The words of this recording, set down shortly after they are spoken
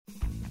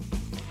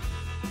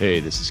Hey,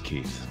 this is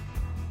Keith.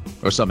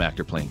 Or some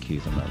actor playing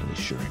Keith, I'm not really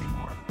sure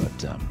anymore.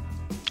 But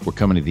we're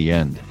coming to the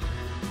end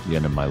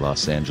of my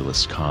Los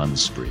Angeles con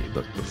spree.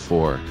 But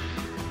before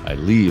I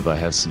leave, I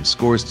have some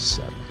scores to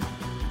settle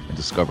and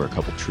discover a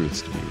couple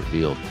truths to be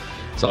revealed.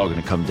 It's all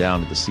going to come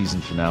down to the season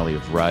finale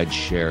of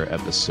Rideshare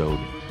Episode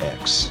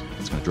X.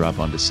 It's going to drop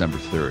on December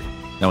 3rd.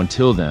 Now,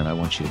 until then, I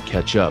want you to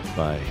catch up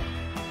by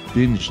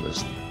binge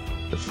listening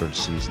the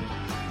first season.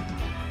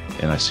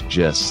 And I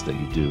suggest that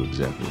you do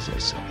exactly as I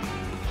say,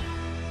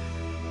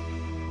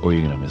 or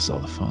you're going to miss all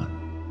the fun.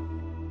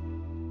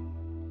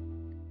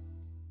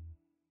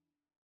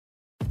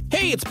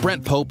 Hey, it's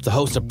Brent Pope, the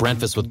host of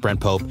Breakfast with Brent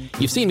Pope.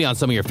 You've seen me on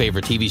some of your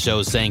favorite TV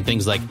shows saying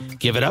things like,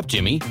 "Give it up,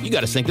 Jimmy. You got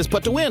to sink this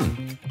putt to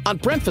win." On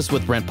Breakfast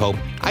with Brent Pope,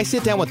 I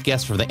sit down with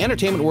guests from the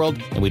entertainment world,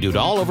 and we do it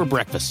all over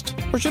breakfast.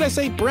 Or should I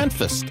say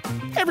Brentfast?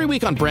 Every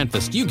week on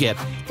Brentfast, you get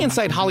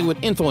inside Hollywood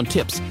info and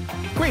tips,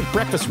 great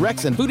breakfast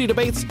recs and foodie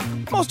debates.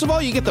 Most of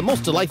all, you get the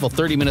most delightful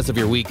 30 minutes of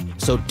your week.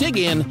 So dig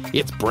in.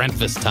 It's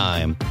Brentfast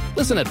time.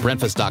 Listen at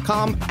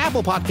Brentfast.com,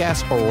 Apple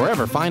Podcasts, or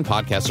wherever fine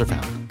podcasts are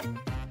found.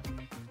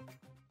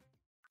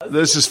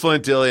 This is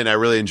Flint Dilley, and I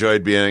really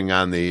enjoyed being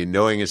on the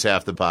Knowing Is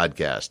Half the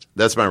podcast.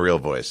 That's my real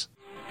voice.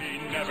 He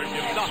never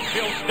gives up.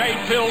 He'll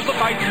stay till the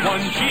fight's won.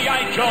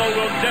 G.I. Joe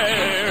will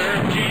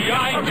dare.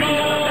 G.I. Joe.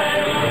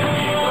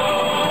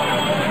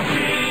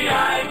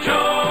 G.I.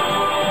 Joe.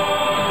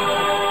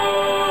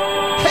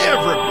 Hey,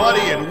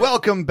 everybody, and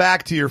welcome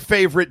back to your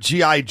favorite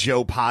G.I.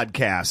 Joe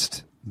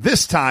podcast.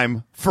 This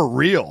time, for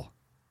real.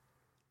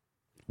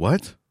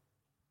 What?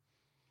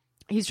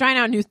 He's trying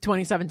out new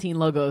 2017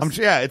 logos.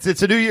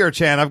 It's a new year,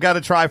 Chan. I've got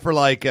to try for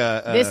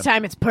this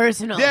time it's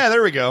personal. Yeah,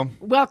 there we go.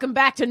 Welcome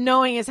back to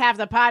Knowing Is Half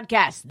the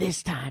Podcast.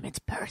 This time it's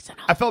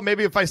personal. I felt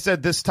maybe if I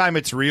said this time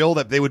it's real,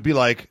 that they would be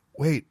like,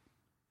 wait,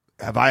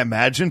 have I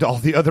imagined all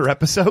the other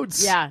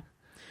episodes? Yeah.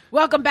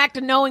 Welcome back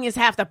to Knowing Is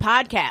Half the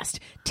Podcast.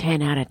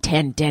 10 out of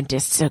 10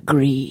 dentists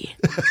agree.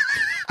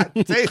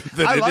 It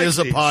is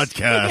a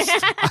podcast.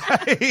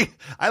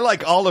 I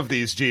like all of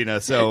these, Gina.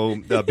 So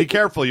be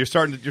careful. You're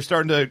starting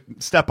to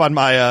step on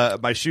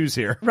my shoes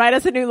here. Write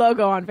us a new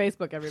logo on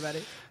Facebook,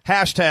 everybody.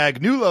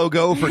 Hashtag new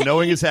logo for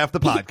Knowing Is Half the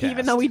podcast.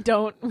 Even though we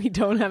don't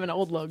have an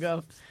old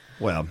logo.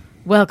 Well,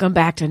 welcome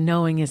back to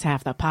Knowing Is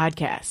Half the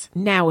Podcast.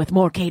 Now with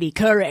more Katie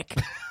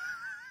Couric.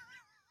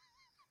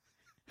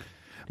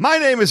 My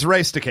name is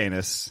Ray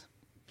Stacanis.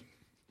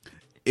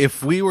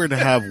 If we were to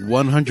have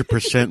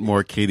 100%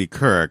 more Katie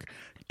Couric,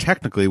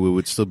 technically we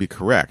would still be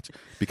correct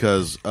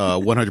because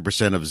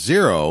 100% of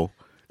zero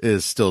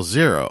is still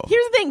zero.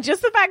 Here's the thing.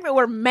 Just the fact that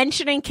we're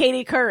mentioning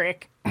Katie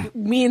Couric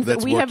means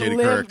that we have Katie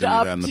lived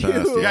up to...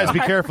 You guys be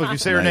careful. If you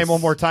say her name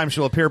one more time,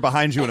 she'll appear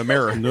behind you in a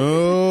mirror.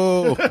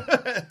 No.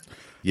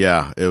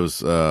 Yeah, it was...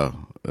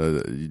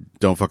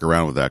 don't fuck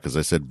around with that because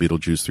I said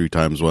Beetlejuice 3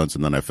 times once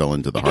and then I fell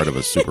into the heart of a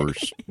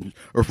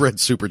red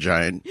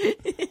supergiant.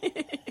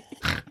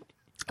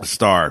 A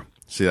star.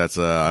 See, that's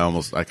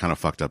I kind of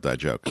fucked up that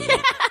joke.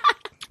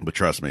 But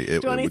trust me,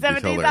 it would be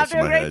hilarious in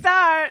my head.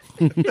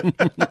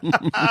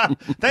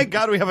 Thank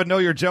God we have a Know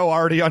Your Joe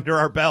already under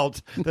our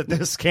belt, that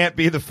this can't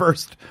be the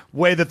first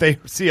way that they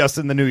see us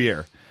in the new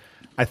year,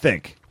 I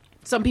think.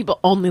 Some people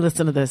only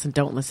listen to this and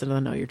don't listen to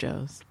the Know Your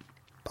Joes.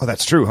 Oh,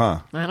 that's true, huh?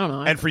 I don't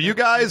know. And for you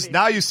guys,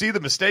 now you see the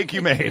mistake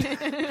you made.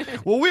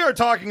 Well, we are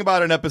talking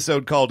about an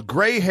episode called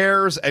Gray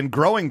Hairs and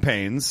Growing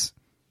Pains.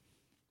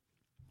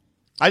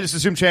 I just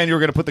assumed, Chan, you were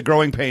going to put the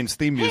Growing Pains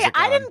theme music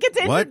on. I didn't get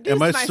to introduce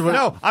myself.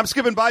 No, I'm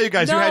skipping by you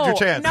guys. You had your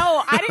chance.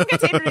 No, I didn't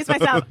get to introduce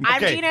myself. I'm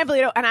Gina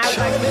Ambolito, and I was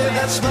like,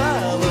 that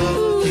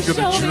smile. He's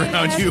going to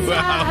drown you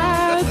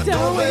out.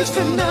 Don't waste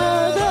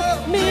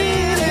another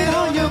minute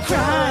on your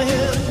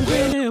crying.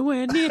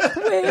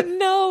 We're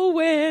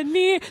nowhere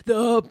near.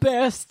 The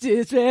best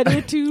is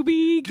ready to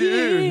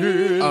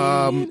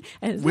begin.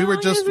 We were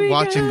just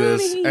watching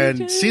this,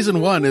 and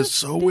season 1 is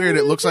so weird.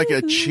 It looks like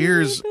a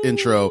Cheers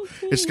intro.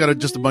 It's got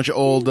just a bunch of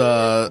old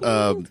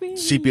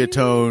sepia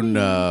tone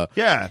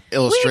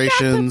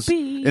illustrations,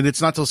 and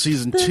it's not till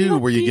season 2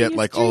 where you get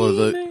like all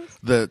of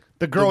the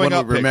growing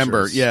up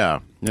remember. pictures.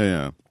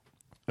 Yeah.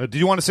 Do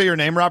you want to say your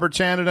name, Robert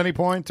Chan, at any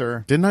point,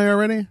 or didn't I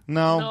already?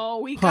 No,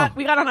 we got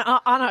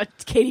on a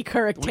Katie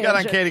Couric tangent. We got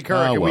on Katie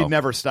Couric, and we've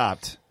never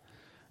stopped.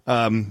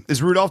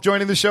 Is Rudolph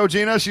joining the show,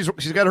 Gina? She's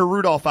got her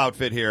Rudolph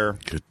outfit here.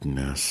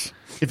 Goodness.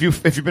 If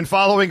you've been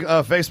following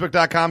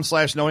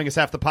Facebook.com/Knowing Is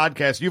Half the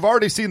Podcast, you've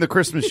already seen the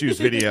Christmas shoes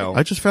video.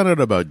 I just found out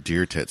about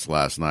deer tits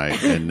last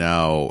night, and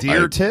now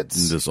deer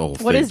tits. This whole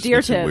what is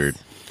deer tits? Weird.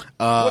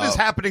 What is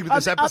happening to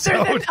this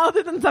episode?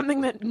 Other than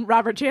something that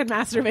Robert Chan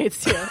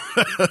masturbates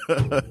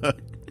to.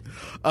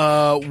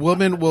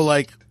 Women will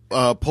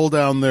pull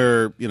down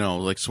their,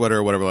 like sweater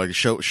or whatever, like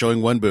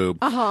showing one boob,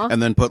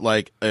 and then put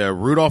like a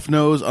Rudolph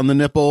nose on the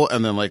nipple,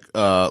 and then like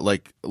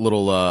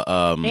little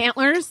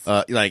antlers,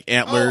 like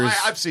antlers.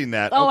 I've seen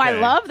that. Oh, Okay. I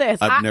love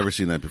this. I've never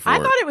seen that before. I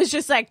thought it was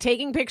just like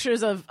taking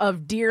pictures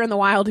of deer in the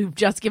wild who've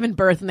just given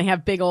birth and they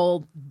have big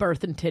old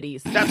birth and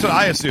titties. That's what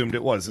I assumed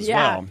it was as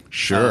well.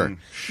 Sure.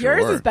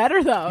 Yours is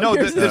better though. No,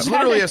 Yours there's is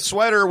literally better. a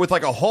sweater with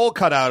like a hole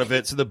cut out of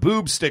it, so the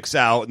boob sticks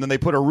out, and then they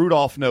put a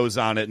Rudolph nose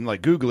on it and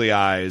like googly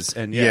eyes,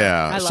 and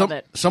I love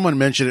it. Someone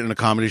mentioned it in a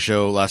comedy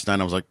show last night.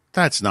 And I was like,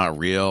 "That's not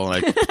real."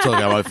 And I took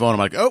out my phone. I'm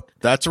like, "Oh,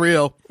 that's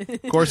real.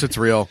 Of course, it's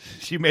real."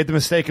 She made the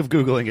mistake of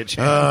googling it.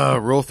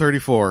 Chan. Rule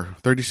 34,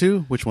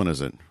 32. Which one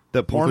is it?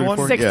 The porn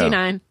one?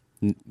 69.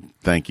 Yeah.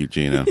 Thank you,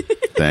 Gina.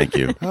 Thank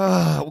you.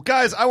 Well,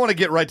 guys, I want to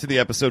get right to the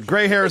episode.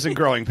 Gray hairs and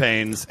growing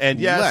pains, and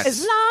yes, As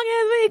long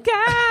as we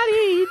got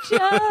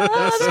each other,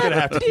 this is gonna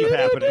have to keep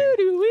happening.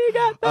 We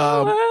got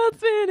the world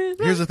spinning.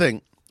 Here's the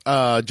thing.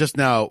 Just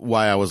now,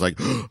 why I was like,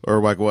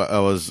 or like what I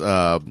was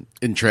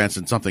entranced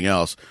in something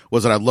else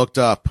was that I looked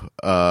up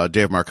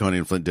Dave Marconi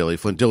and Flint Dille.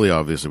 Flint Dille,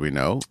 obviously, we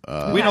know. we know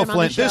Had him on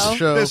the Flint.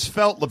 show. This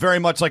felt very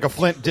much like a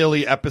Flint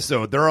Dille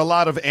episode. There are a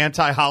lot of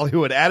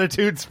anti-Hollywood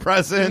attitudes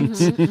present.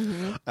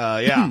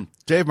 Yeah.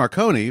 Dave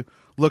Marconi,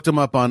 looked him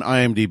up on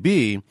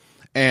IMDb,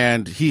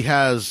 and he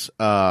has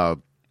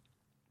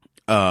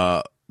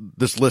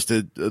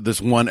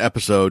this one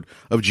episode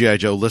of G.I.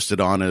 Joe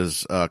listed on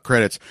his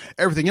credits.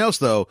 Everything else,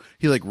 though,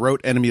 he like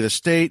wrote Enemy of the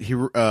State. He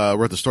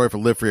wrote the story for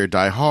Live Free or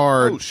Die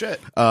Hard. Oh, shit.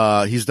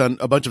 He's done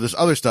a bunch of this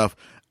other stuff,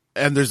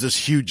 and there's this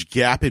huge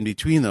gap in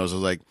between those. I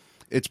was like,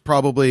 it's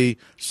probably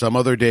some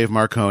other Dave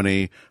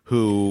Marconi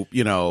who,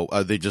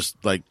 they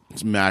just like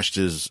smashed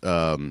his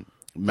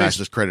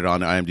credit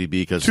on IMDb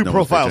because Two no one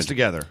paid profiles attention.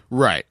 together.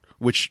 Right,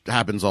 which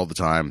happens all the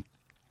time.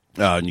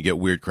 And you get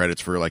weird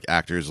credits for like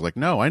actors like,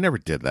 no, I never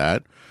did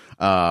that.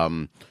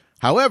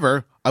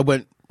 However, I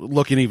went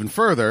looking even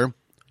further.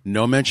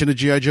 No mention of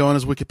G.I. Joe on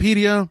his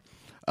Wikipedia.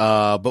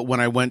 But when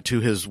I went to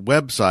his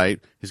website,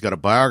 he's got a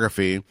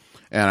biography,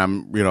 and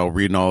I'm,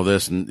 reading all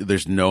this, and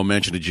there's no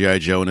mention of G.I.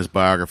 Joe in his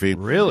biography.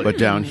 Really? But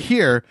down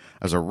here,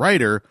 as a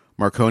writer,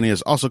 Marconi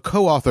has also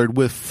co-authored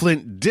with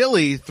Flint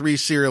Dille 3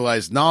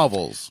 serialized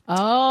novels.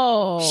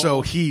 Oh,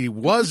 So he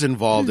was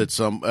involved at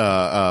some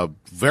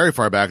very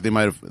far back. They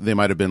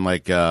might have been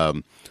like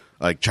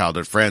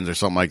childhood friends or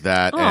something like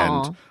that.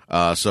 Aw.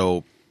 And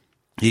so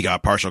he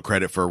got partial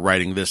credit for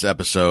writing this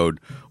episode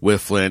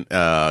with Flint.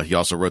 He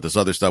also wrote this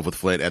other stuff with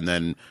Flint, and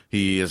then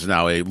he is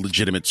now a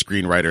legitimate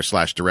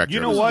screenwriter / director.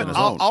 You know what?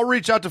 I'll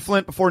reach out to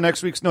Flint before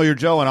next week's Know Your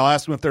Joe, and I'll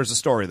ask him if there's a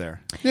story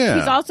there. Yeah.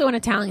 he's also an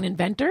Italian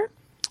inventor.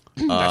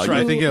 That's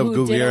right. I think of Who did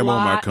a Guglielmo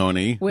lot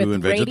Marconi, with who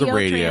invented the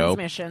radio.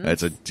 transmissions.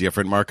 That's a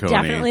different Marconi.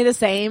 Definitely the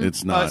same.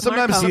 It's not.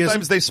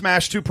 Sometimes they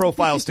smash two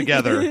profiles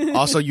together.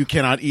 Also, you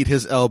cannot eat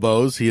his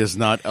elbows. He is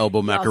not elbow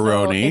Also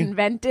macaroni.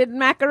 invented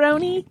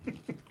macaroni.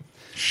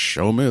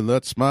 Show me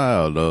that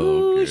smile,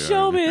 Ooh, dog.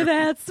 show me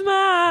that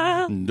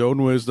smile.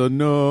 Don't waste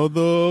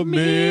another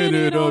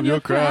minute of your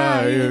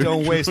crying.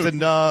 Don't waste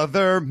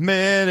another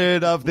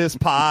minute of this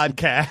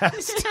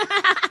podcast.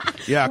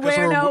 Yeah, 'cause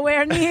We're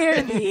nowhere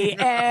near the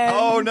end.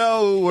 Oh,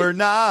 no, we're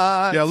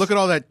not. Yeah, look at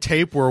all that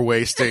tape we're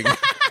wasting.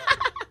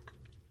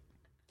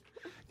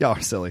 Y'all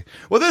are silly.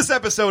 Well, this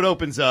episode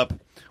opens up,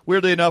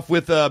 weirdly enough,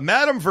 with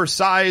Madame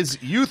Versailles'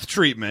 youth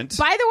treatment.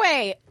 By the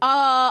way,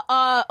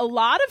 a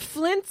lot of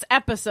Flint's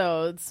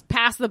episodes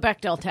pass the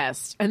Bechdel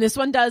test, and this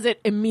one does it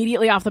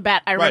immediately off the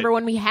bat. I remember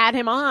when we had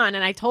him on,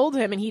 and I told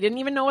him, and he didn't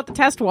even know what the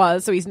test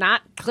was, so he's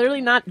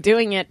clearly not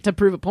doing it to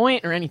prove a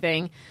point or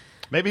anything.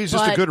 Maybe he's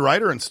just a good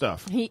writer and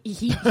stuff. He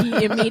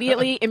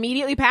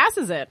immediately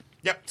passes it.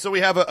 Yep. So we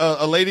have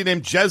a lady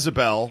named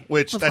Jezebel,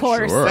 which Of that's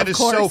course, that of is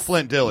course. so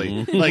Flint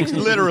Dille. Like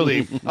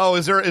literally. Oh,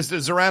 is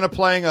Zorana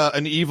playing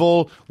an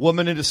evil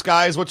woman in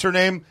disguise? What's her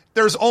name?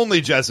 There's only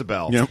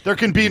Jezebel. Yep. There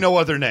can be no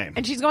other name.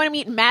 And she's going to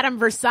meet Madame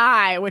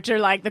Versailles, which are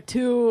like the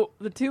two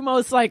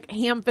most like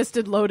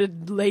ham-fisted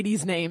loaded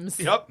ladies' names.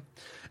 Yep.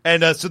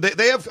 And so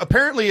they have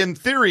apparently in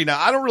theory now.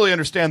 I don't really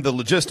understand the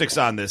logistics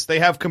on this. They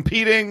have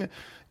competing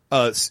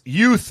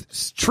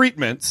youth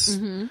treatments,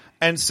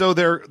 and so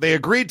they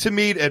agreed to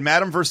meet at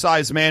Madame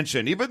Versailles'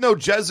 mansion, even though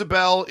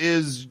Jezebel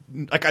is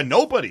like a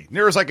nobody.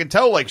 Near as I can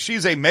tell, like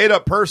she's a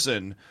made-up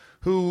person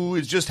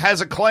who just has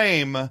a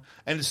claim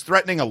and is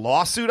threatening a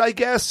lawsuit, I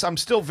guess. I'm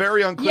still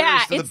very unclear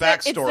as to the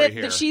backstory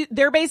here.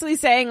 They're basically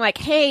saying like,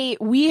 hey,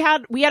 we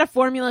had a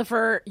formula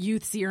for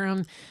youth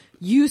serum.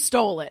 You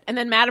stole it. And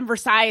then Madame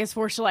Versailles is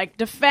forced to like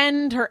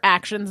defend her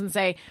actions and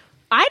say,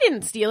 I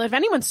didn't steal it. If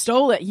anyone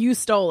stole it, you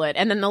stole it.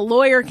 And then the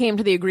lawyer came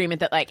to the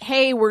agreement that like,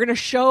 hey, we're going to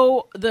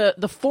show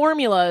the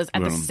formulas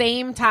at the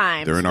same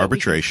time. They're in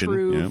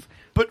arbitration. Yeah.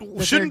 But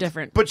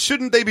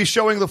shouldn't they be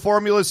showing the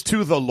formulas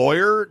to the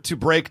lawyer to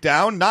break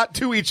down, not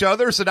to each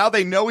other? So now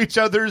they know each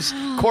other's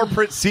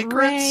corporate secrets.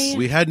 Right.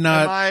 We had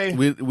not.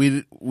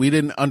 We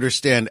didn't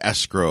understand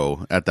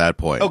escrow at that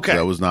point. Okay.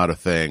 That was not a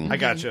thing. I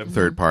gotcha.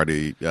 Third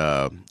party,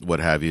 what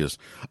have you.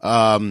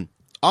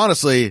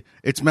 Honestly,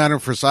 it's Madame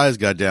Versailles'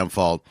 goddamn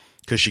fault.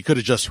 because she could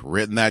have just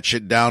written that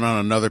shit down on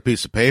another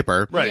piece of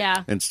paper, Right.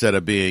 Yeah. instead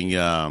of being.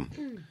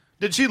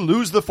 Did she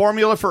lose the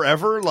formula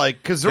forever? Like,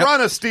 because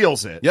Zorana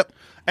steals it. Yep.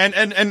 And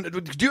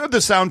do you have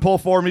the sound pull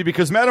for me?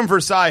 Because Madame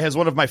Versailles has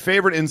one of my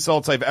favorite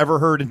insults I've ever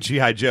heard in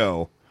G.I.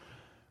 Joe.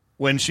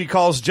 When she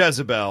calls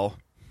Jezebel,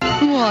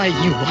 Why,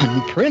 you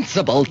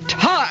unprincipled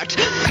tart!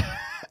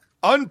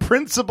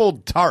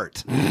 unprincipled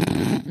tart.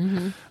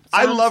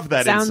 I love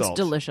that Sounds insult.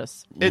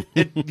 delicious.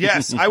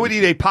 Yes, I would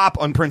eat a pop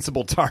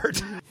unprincipled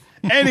tart.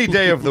 Any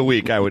day of the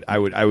week, I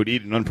would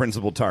eat an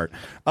unprincipled tart.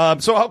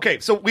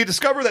 So we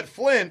discover that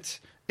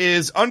Flint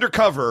is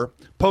undercover,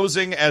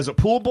 posing as a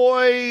pool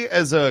boy,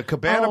 as a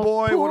cabana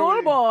boy.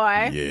 Pool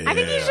boy. Yeah. I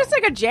think he's just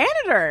like a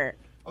janitor.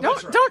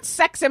 that's right. Don't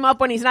sex him up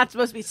when he's not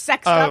supposed to be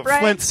sexed up,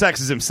 right? Flint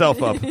sexes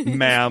himself up,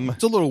 ma'am.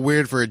 It's a little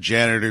weird for a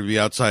janitor to be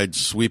outside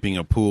sweeping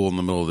a pool in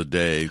the middle of the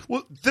day.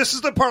 Well, this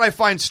is the part I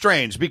find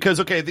strange because,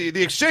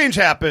 the exchange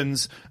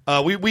happens.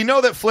 We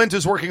know that Flint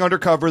is working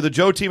undercover. The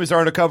Joe team is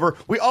undercover.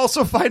 We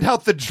also find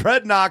out the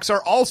Dreadnoks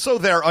are also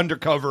there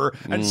undercover,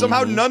 and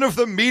somehow none of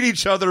them meet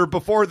each other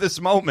before this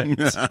moment,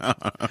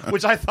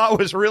 which I thought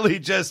was really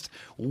just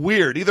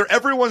weird. Either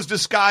everyone's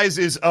disguise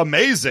is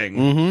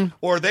amazing,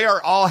 or they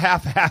are all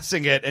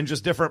half-assing it and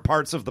just different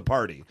parts of the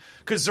party.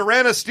 Because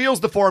Zorana steals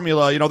the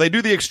formula. They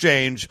do the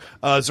exchange.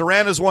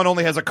 Zorana's one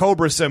only has a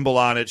cobra symbol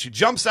on it. She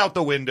jumps out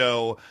the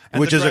window. And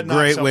Which the is a Dreadnoks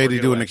great help way her to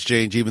get do an away.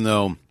 exchange, even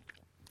though,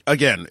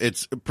 again,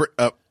 it's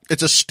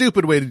a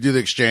stupid way to do the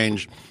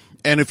exchange.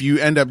 And if you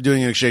end up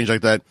doing an exchange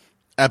like that,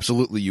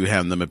 absolutely you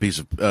hand them a piece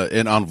of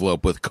an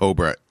envelope with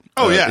Cobra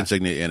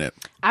insignia in it.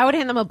 I would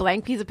hand them a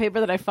blank piece of paper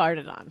that I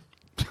farted on.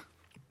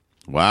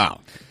 Wow.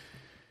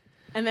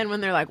 And then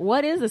when they're like,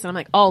 what is this? And I'm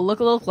like, oh, look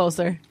a little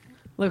closer.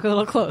 Look a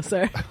little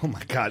closer. Oh,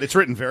 my God. It's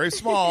written very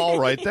small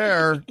right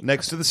there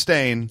next to the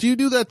stain. Do you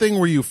do that thing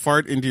where you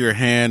fart into your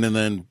hand and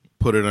then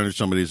put it under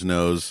somebody's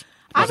nose?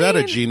 Is that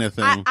a Gina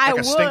thing? I Like a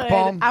would. stink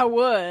bomb? I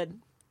would.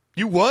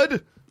 You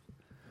would?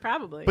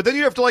 Probably. But then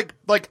you have to,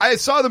 like I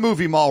saw the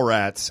movie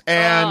Mallrats,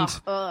 and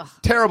Ugh.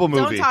 terrible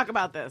movie. Don't talk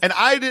about this. And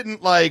I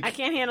didn't like I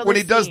can't handle when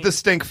this he does scene. the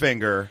stink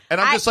finger.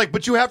 And I'm just like,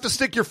 but you have to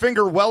stick your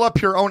finger well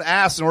up your own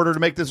ass in order to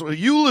make this.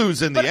 You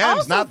lose in the But end,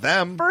 also, not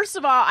them. First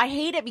of all, I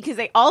hate it because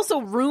they also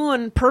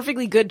ruin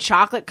perfectly good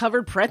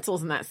chocolate-covered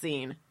pretzels in that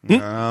scene.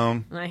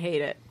 Um, And I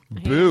hate it. I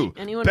hate Boo.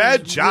 anyone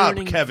Bad who's job,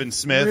 ruining- Kevin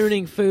Smith.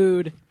 Ruining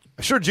food.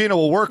 I'm sure Gina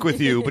will work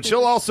with you, but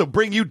she'll also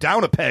bring you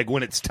down a peg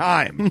when it's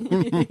time.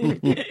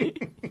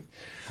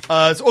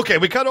 Okay,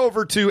 we cut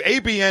over to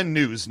ABN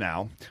News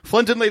now.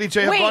 Flint and Lady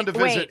J have gone to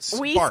visit Sparks.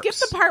 We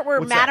skipped the part where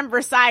What's Madame that?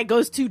 Versailles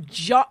goes to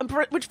jump.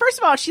 Which, first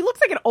of all, she looks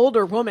like an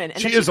older woman,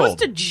 and She then is she goes old.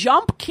 to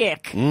jump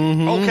kick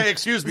Okay,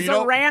 excuse me.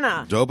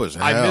 Zorana. Dope as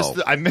hell.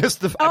 I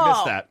missed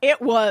that.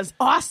 It was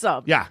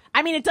awesome. Yeah.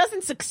 I mean, it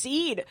doesn't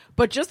succeed,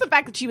 but just the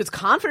fact that she was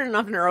confident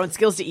enough in her own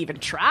skills to even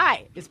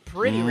try is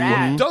pretty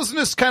rad. Doesn't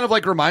this kind of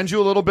like remind you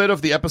a little bit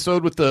of the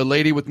episode with the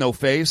lady with no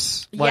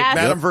face? Like Yes.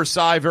 Madame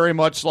Versailles, very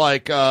much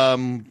like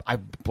I'm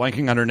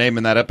blanking on her name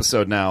in that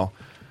episode now.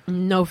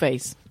 No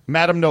face.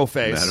 Madame No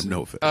Face. Madame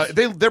No Face.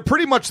 They're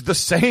pretty much the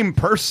same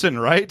person,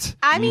 right?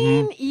 I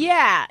mean,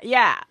 yeah.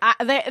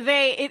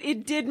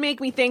 It did make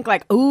me think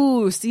like,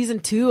 ooh, season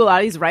 2. A lot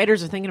of these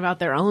writers are thinking about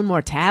their own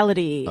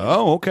mortality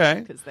Oh,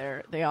 okay. because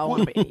they all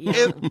want to be.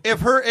 young.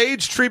 If her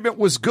age treatment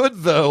was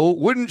good, though,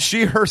 wouldn't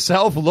she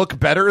herself look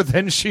better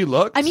than she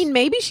looked? I mean,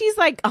 maybe she's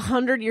like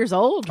 100 years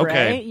old,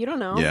 Okay. right? You don't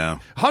know. Yeah.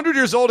 100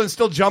 years old and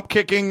still jump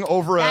kicking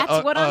over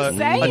That's what I'm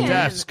saying. a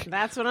desk.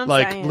 That's what I'm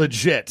like, saying.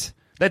 legit.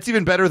 That's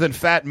even better than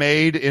Fat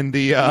Maid in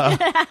the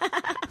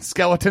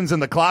Skeletons in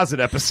the Closet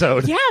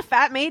episode. Yeah,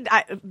 fat maid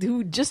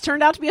who just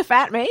turned out to be a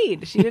fat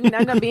maid. She didn't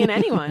end up being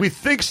anyone. We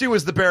think she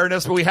was the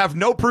Baroness, but we have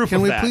no proof Can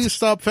of we that. please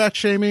stop fat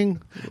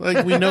shaming?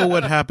 Like, we know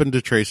what happened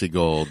to Tracy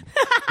Gold.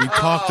 We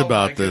talked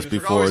about this goodness, we're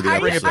before always the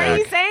bring it Are you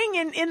episode.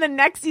 saying in the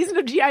next season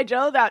of G.I.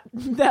 Joe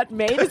that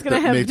maid is going to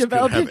have maid's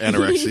developed gonna have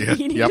anorexia.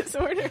 eating Yep.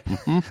 disorder?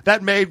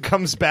 That maid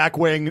comes back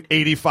weighing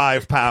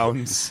 85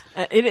 pounds.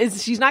 It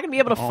is. She's not going to be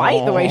able to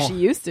fight the way she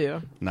used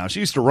to. Now, she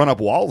used to run up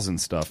walls and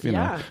stuff, you know.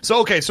 Yeah. So,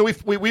 okay, so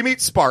we meet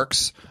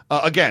Sparks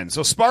again.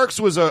 So Sparks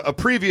was a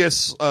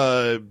previous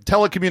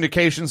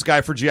telecommunications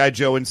guy for G.I.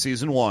 Joe in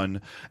season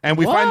 1. And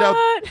we find out,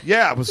 What?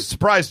 yeah, I was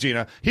surprised,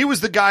 Gina. He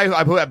was the guy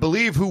who I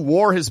believe who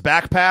wore his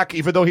backpack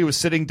even though he was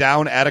sitting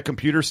down at a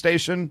computer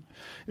station.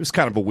 It was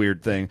kind of a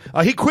weird thing.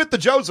 He quit the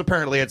Joes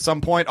apparently at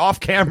some point off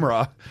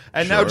camera,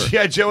 and now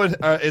G.I. Joe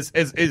is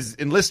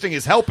enlisting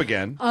his help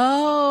again.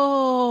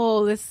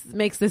 Oh, this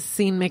makes this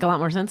scene make a lot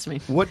more sense to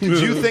me. What did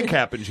you think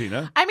happened,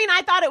 Gina? I mean,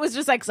 I thought it was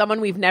just like someone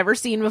we've never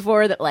seen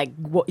before that like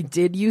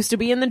did used to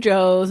be in the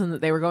Joes and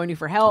that they were going to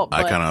for help.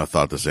 I but kind of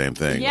thought the same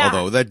thing. Yeah.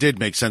 Although that did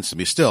make sense to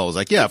me still. I was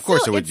like, yeah, of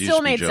course it would. It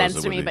still made sense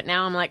to me, but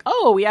now I'm like,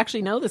 oh, we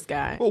actually know this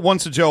guy. Well,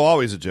 once a Joe,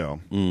 always a Joe.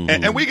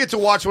 And we get to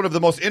watch one of the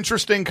most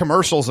interesting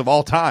commercials of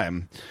all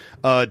time.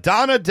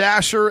 Donna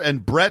Dasher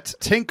and Brett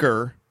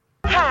Tinker.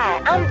 Hi,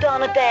 I'm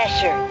Donna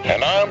Dasher,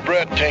 And I'm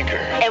Brett Tinker.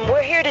 and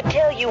we're here to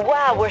tell you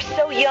why we're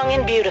so young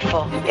and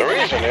beautiful. The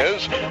reason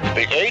is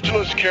the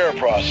ageless care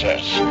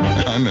process.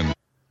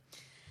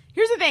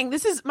 Here's the thing.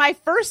 This is my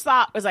first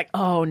thought was like,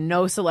 oh,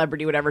 no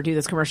celebrity would ever do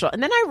this commercial.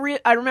 And then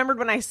I remembered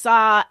when I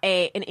saw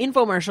an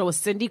infomercial with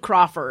Cindy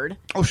Crawford.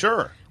 Oh,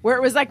 sure. Where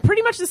it was like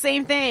pretty much the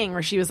same thing,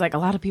 where she was like, a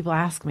lot of people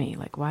ask me,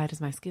 like, why does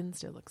my skin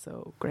still look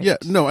so great? Yeah,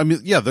 no, I mean,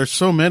 yeah, there's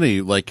so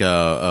many like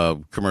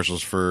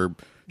commercials for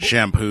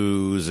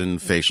shampoos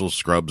and facial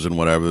scrubs and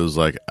whatever. It was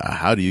like,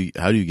 how do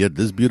you get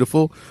this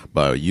beautiful?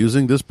 By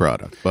using this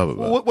product. Blah, blah,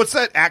 blah. What's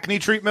that acne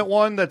treatment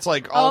one that's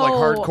like all like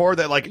hardcore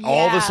that like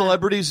all the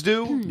celebrities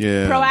do?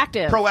 Yeah.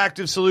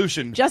 Proactive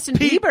solution. Justin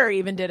Bieber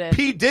even did it.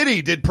 P.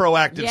 Diddy did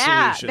Proactive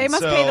solution. They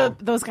must pay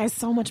those guys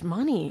so much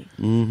money.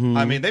 Mm-hmm.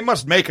 I mean, they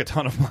must make a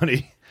ton of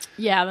money.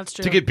 Yeah, that's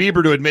true. To get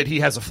Bieber to admit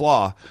he has a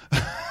flaw.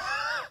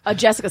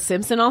 Jessica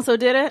Simpson also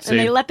did it, and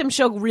they let them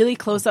show really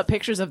close-up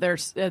pictures of their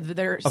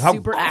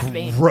super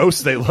acne.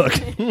 Gross they look.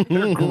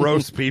 They're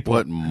gross people.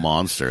 What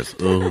monsters.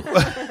 Well,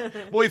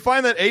 we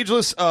find that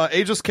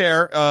Ageless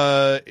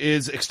Care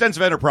is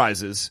Extensive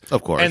Enterprises.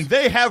 Of course. And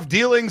they have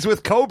dealings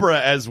with Cobra,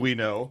 as we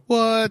know.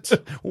 What?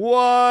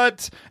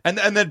 What? And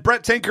then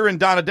Brett Tinker and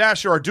Donna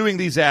Dasher are doing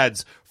these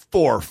ads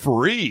for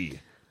free.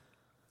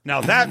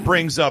 Now that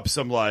brings up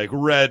some like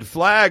red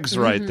flags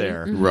right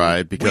there.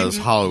 Right, because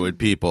Hollywood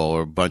people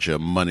are a bunch of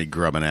money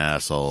grubbing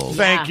assholes.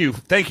 Thank you,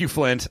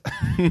 Flint.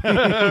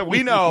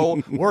 We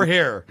know we're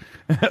here.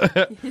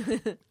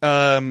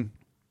 And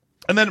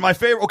then my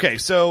favorite. Okay,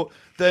 so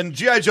then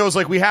G.I. Joe's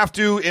like, we have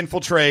to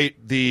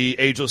infiltrate the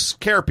Ageless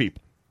Care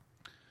people.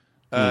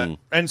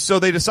 And so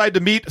they decide to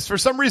meet. For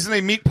some reason,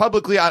 they meet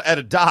publicly at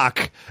a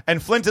dock,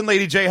 and Flint and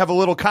Lady J have a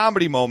little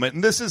comedy moment.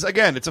 And this is,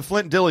 again, it's a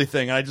Flint Dilly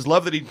thing. And I just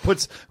love that he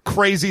puts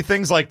crazy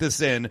things like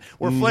this in,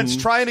 where Flint's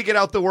trying to get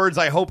out the words,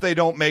 I hope they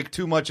don't make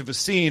too much of a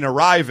scene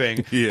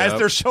arriving, as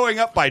they're showing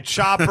up by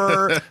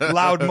chopper,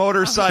 loud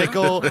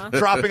motorcycle,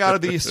 dropping out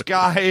of the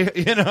sky,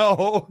 you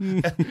know.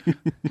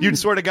 You'd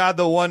swear to God,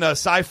 the one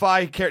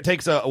sci-fi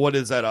takes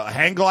a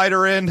hang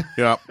glider in.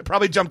 Yeah.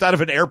 Probably jumped out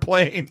of an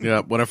airplane.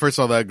 Yeah, when I first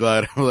saw that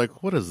glider, I was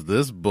like, what is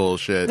this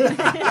bullshit?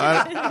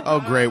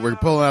 Oh, great. We're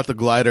pulling out the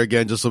glider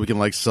again just so we can,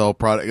 like, sell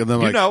product. And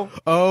then, like,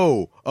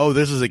 oh,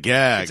 this is a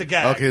gag. It's a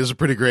gag. Okay, this is a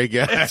pretty great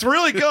gag. It's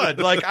really good.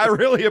 Like, I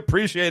really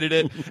appreciated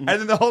it. And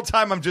then the whole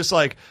time I'm just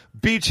like,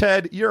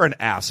 Beachhead, you're an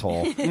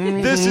asshole.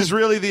 This is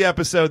really the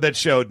episode that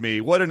showed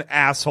me what an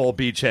asshole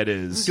Beachhead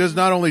is. Because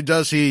not only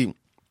does he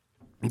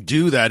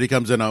do that, he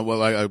comes in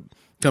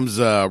comes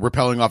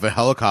rappelling off a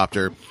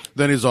helicopter.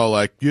 Then he's all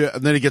like, yeah,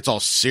 and then he gets all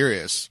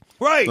serious.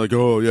 Right. Like,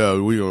 oh, yeah,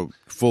 we go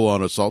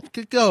full-on assault.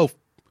 Go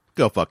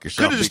fuck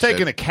yourself. Could have just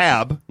taken a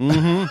cab.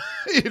 You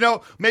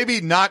know,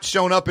 maybe not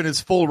shown up in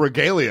his full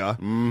regalia.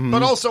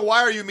 But also,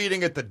 why are you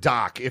meeting at the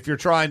dock if you're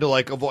trying to,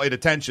 like, avoid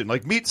attention?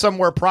 Like, meet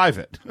somewhere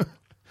private. Yes,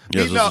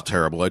 this is a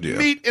terrible idea.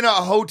 Meet in a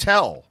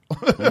hotel.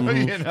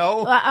 You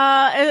know?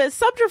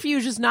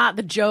 Subterfuge is not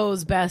the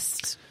Joe's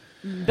best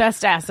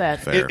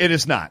asset. It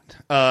is not.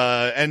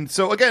 And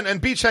so again,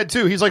 and Beachhead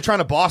too, he's like trying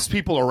to boss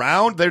people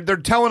around. They're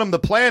telling him the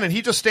plan, and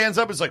he just stands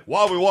up and is like,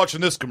 while we're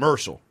watching this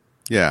commercial.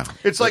 Yeah.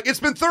 It's like, it's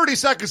been 30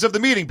 seconds of the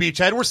meeting,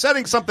 Beachhead. We're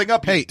setting something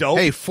up, you dope.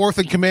 Hey, fourth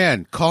in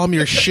command, calm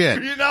your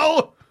shit. You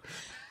know?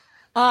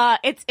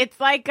 It's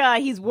like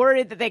he's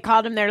worried that they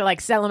called him there to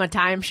like sell him a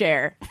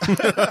timeshare.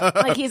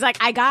 Like he's like,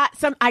 I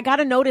got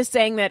a notice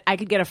saying that I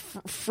could get a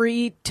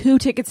free 2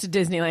 tickets to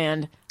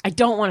Disneyland. I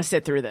don't want to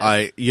sit through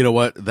this. You know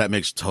what? That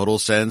makes total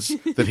sense.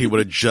 That he would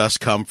have just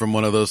come from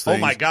one of those things. Oh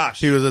my gosh!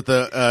 He was at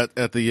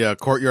the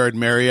Courtyard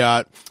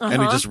Marriott,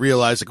 and he just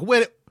realized, like,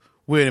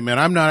 wait a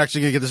minute, I'm not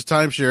actually gonna get this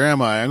timeshare,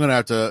 am I? I'm gonna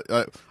have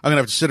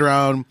to sit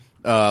around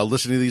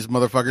listening to these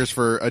motherfuckers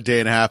for a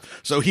day and a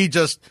half. So he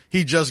just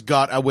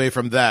got away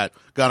from that,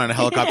 got on a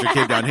helicopter,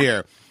 came down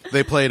here.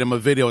 They played him a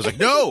video. I was like,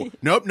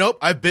 nope.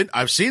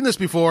 I've seen this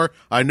before.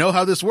 I know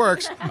how this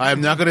works. I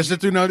am not going to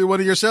sit through another one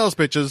of your sales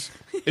pitches.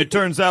 It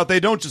turns out they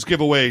don't just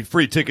give away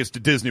free tickets to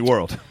Disney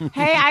World.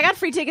 Hey, I got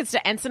free tickets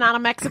to Ensenada,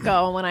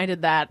 Mexico when I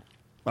did that.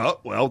 Oh,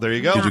 well, there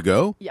you go. Did you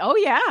go? Oh,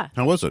 yeah.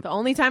 How was it? The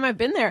only time I've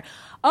been there. It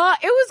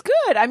was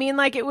good. I mean,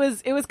 like, it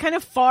was kind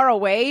of far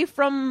away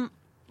from,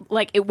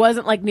 like, it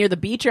wasn't, like, near the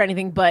beach or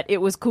anything, but it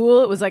was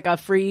cool. It was, like, a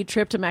free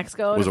trip to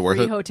Mexico. Was it worth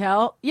it?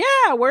 Hotel.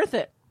 Yeah, worth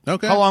it.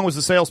 Okay. How long was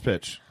the sales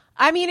pitch?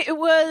 I mean, it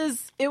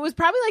was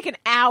probably like an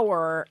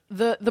hour.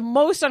 The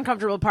most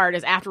uncomfortable part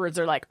is afterwards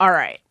they're like, all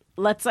right,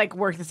 let's like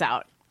work this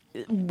out.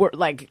 We're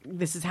like,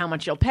 this is how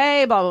much you'll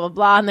pay, blah, blah, blah,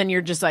 blah. And then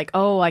you're just like,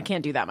 oh, I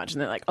can't do that much.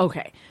 And they're like,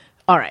 okay,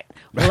 all right,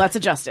 well, let's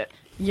adjust it.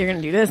 You're going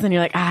to do this. And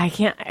you're like, I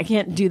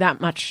can't do that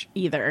much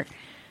either.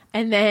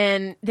 And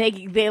then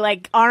they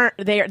like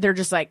they're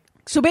just like,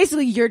 so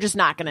basically you're just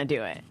not going to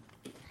do it.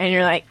 And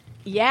you're like,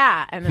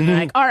 yeah. And then they're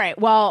like, all right,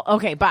 well,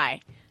 okay,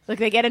 bye. Like,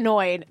 they get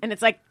annoyed, and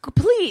it's like,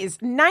 please,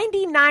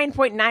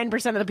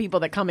 99.9% of the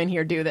people that come in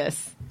here do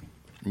this.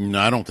 No,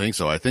 I don't think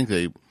so. I think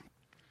to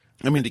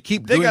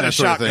keep they doing got that a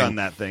sort of shotgun thing,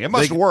 that thing. It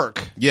must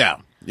work. Yeah.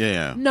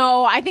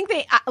 No, I think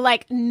they,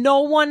 like, no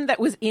one that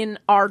was in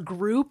our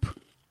group,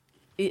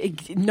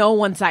 no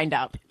one signed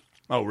up.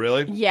 Oh,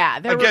 really? Yeah.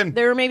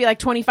 There were maybe like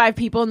 25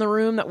 people in the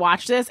room that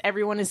watched this.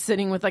 Everyone is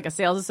sitting with like a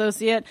sales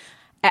associate.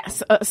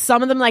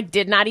 some of them like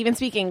did not even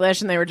speak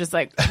English, and they were just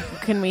like,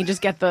 "Can we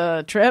just get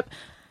the trip?"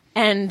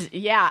 And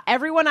yeah,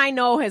 everyone I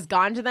know has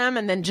gone to them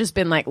and then just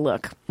been like,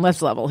 "Look,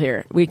 let's level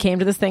here. We came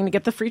to this thing to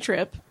get the free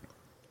trip.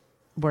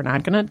 We're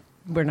not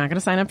gonna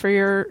sign up for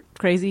your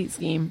crazy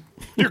scheme."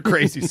 Your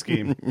crazy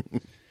scheme.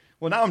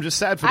 Well, now I'm just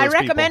sad for those I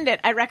recommend people. it.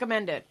 I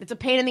recommend it. It's a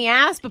pain in the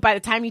ass, but by the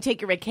time you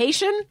take your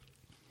vacation,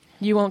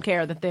 you won't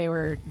care that they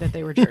were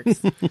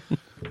jerks.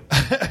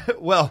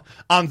 Well,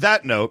 on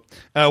that note,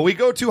 we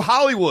go to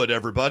Hollywood,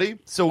 everybody.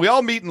 So we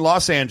all meet in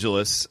Los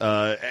Angeles,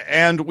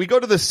 and we go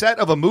to the set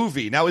of a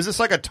movie. Now, is this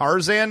like a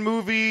Tarzan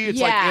movie? It's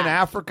like in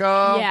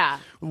Africa? Yeah.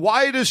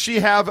 Why does she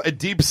have a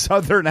deep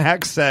Southern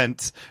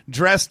accent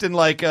dressed in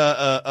like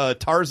a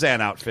Tarzan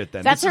outfit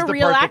then? That's This is her the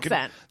real part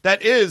accent.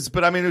 That is,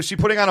 but I mean, is she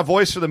putting on a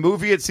voice for the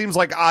movie? It seems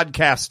like odd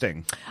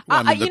casting. Well,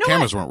 I mean, you the know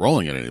cameras weren't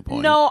rolling at any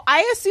point. No,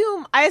 I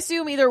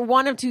assume either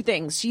one of two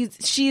things.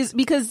 She's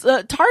because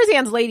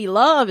Tarzan's Lady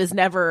Love is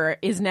never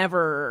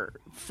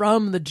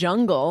from the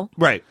jungle.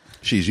 Right.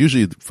 She's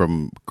usually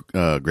from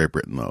Great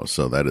Britain, though,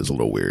 so that is a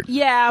little weird.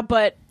 Yeah,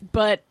 but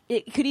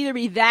it could either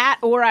be that,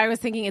 or I was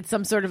thinking it's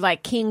some sort of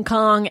like King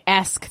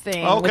Kong-esque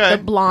thing with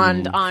the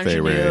blonde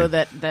ingenue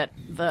that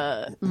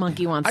the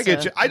monkey wants. I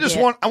get you. I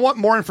want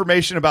more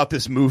information about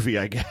this movie,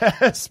 I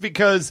guess,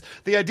 because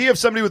the idea of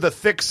somebody with a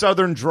thick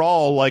Southern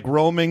drawl like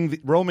roaming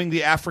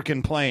the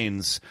African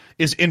plains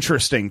is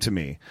interesting to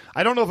me.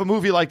 I don't know if a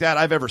movie like that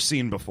I've ever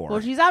seen before.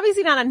 Well, she's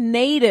obviously not a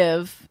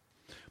native,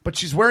 but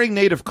she's wearing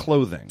native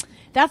clothing.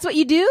 That's what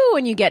you do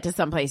when you get to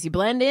someplace. You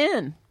blend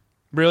in.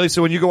 Really?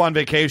 So when you go on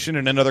vacation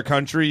in another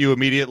country, you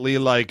immediately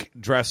like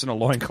dress in a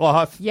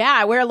loincloth? Yeah,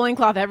 I wear a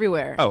loincloth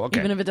everywhere. Oh,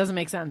 okay. Even if it doesn't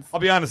make sense. I'll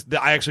be honest,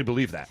 I actually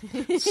believe that.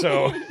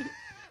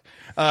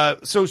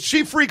 So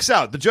she freaks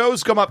out. The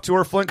Joes come up to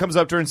her. Flint comes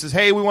up to her and says,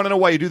 "Hey, we want to know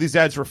why you do these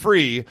ads for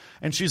free."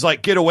 And she's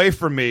like, "Get away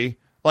from me."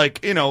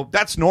 Like, you know,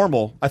 that's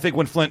normal, I think,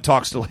 when Flint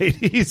talks to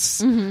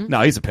ladies. Mm-hmm.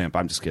 No, he's a pimp.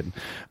 I'm just kidding.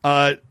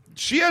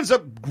 She ends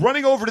up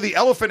running over to the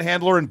elephant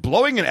handler and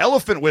blowing an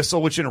elephant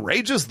whistle, which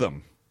enrages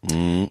them.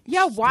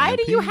 Yeah, why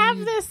do you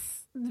have this?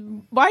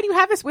 Why do you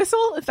have this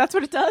whistle if that's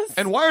what it does?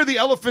 And why are the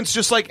elephants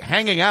just like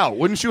hanging out?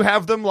 Wouldn't you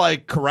have them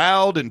like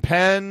corralled in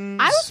pens?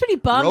 I was pretty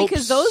bummed ropes?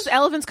 because those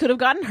elephants could have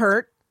gotten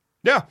hurt.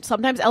 Yeah.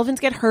 Sometimes elephants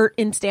get hurt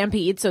in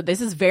stampedes, so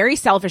this is very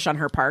selfish on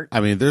her part.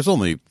 I mean, there's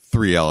only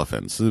 3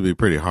 elephants. It would be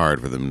pretty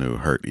hard for them to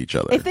hurt each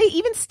other. If they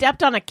even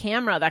stepped on a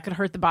camera, that could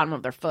hurt the bottom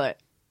of their foot.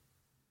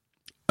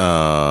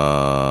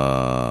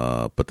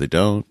 But they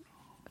don't.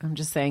 I'm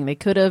just saying they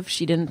could have.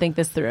 She didn't think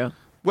this through.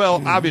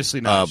 Well,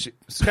 obviously not.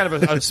 It's kind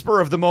of a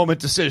spur of the moment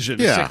decision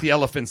to stick the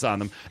elephants on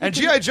them. And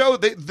G.I. Joe,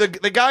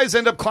 the guys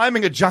end up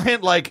climbing a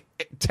giant like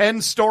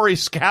 10-story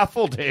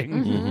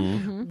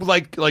scaffolding,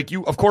 like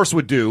you of course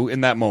would do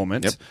in that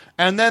moment. Yep.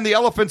 And then the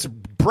elephants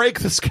break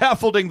the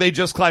scaffolding they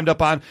just climbed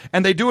up on,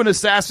 and they do an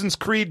Assassin's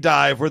Creed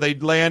dive where they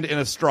land in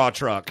a straw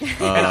truck.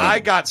 And I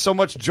got so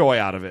much joy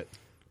out of it.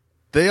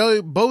 They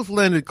both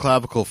landed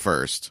clavicle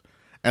first.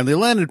 And they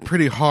landed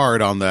pretty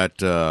hard on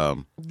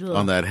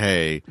that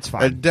hay. It's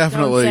fine.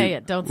 Definitely, Don't say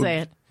it. Don't say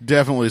it.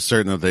 Definitely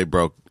certain that they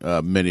broke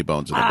many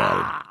bones in the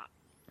body.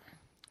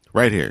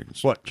 Right here.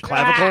 What,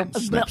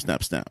 clavicle? Snap,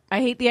 snap, snap.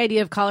 I hate the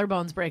idea of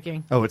collarbones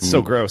breaking. Oh, it's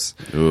so gross.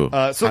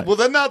 Well,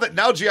 then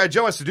now G.I.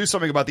 Joe has to do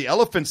something about the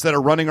elephants that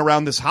are running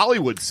around this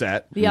Hollywood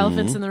set. The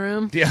elephants in the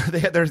room? Yeah, they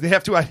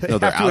have to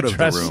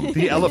address the room.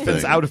 the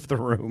elephants out of the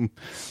room.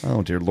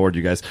 Oh, dear Lord,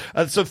 you guys.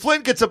 So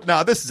Flint gets up.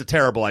 Now, this is a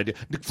terrible idea.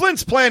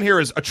 Flint's plan here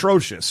is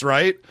atrocious,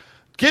 right?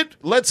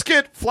 Let's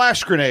get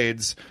flash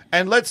grenades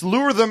and let's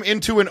lure them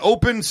into an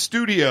open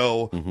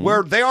studio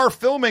where they are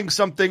filming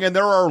something and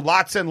there are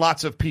lots and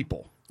lots of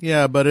people.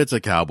 Yeah, but it's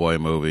a cowboy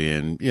movie,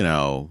 and, you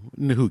know,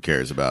 who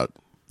cares about...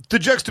 The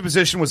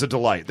juxtaposition was a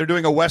delight. They're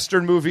doing a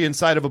Western movie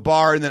inside of a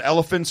bar, and then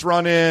elephants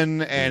run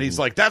in, and he's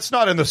like, that's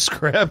not in the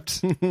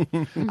script. I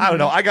don't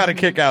know. I got a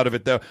kick out of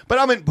it, though. But,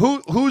 I mean,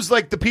 who's,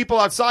 like, the people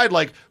outside?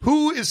 Like,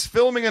 who is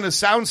filming in a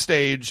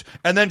soundstage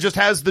and then just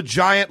has the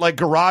giant, like,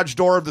 garage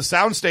door of the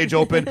soundstage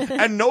open,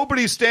 and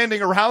nobody's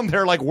standing around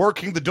there, like,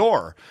 working the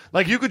door?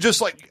 Like, you could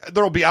just, like,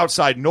 there'll be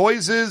outside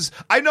noises.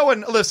 I know,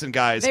 and listen,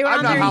 guys,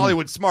 I'm not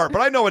Hollywood smart,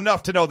 but I know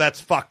enough to know that's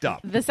fucked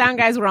up. The sound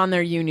guys were on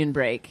their union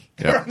break.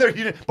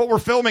 Yep. But we're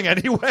filming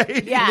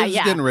anyway. Yeah, They're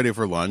just getting ready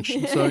for lunch,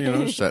 so, you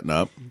know, setting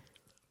up.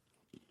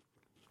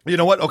 You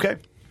know what? Okay.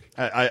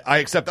 I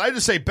accept. I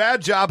just say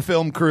bad job,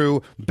 film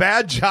crew.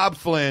 Bad job,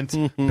 Flint.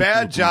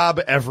 Bad job,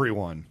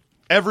 everyone.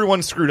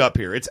 Everyone screwed up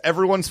here. It's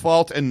everyone's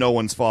fault and no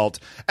one's fault.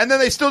 And then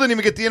they still didn't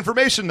even get the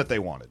information that they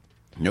wanted.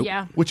 Nope.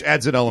 Yeah. Which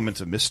adds an element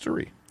of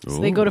mystery. So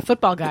they go to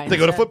football guy. They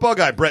go to football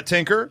guy, Brett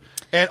Tinker,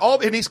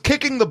 and he's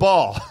kicking the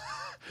ball.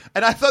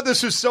 And I thought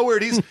this was so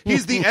weird.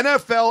 He's the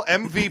NFL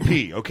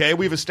MVP, okay?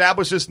 We've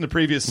established this in the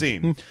previous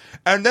scene.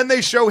 And then they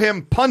show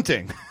him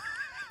punting.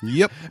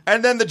 Yep.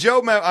 And then the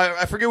Joe,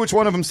 I forget which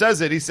one of them says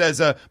it. He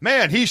says,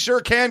 man, he sure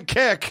can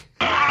kick.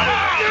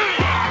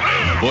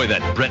 Boy,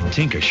 that Brett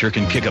Tinker sure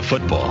can kick a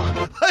football.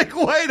 Like,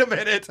 wait a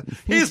minute.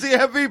 He's the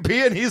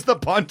MVP and he's the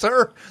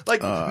punter?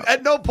 Like,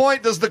 at no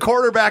point does the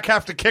quarterback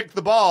have to kick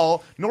the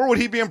ball, nor would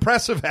he be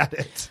impressive at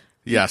it.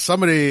 Yeah,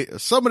 somebody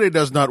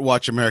does not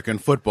watch American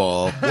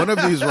football. One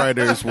of these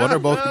writers, one or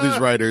both of these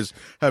writers,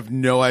 have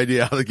no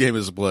idea how the game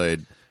is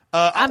played.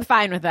 I'm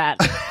fine with that.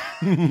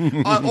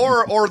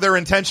 Or they're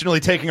intentionally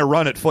taking a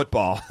run at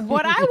football.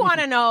 What I want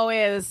to know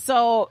is,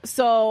 so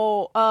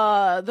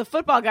the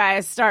football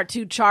guys start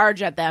to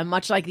charge at them,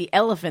 much like the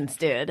elephants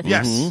did.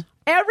 Yes. Mm-hmm.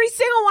 Every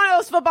single one of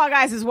those football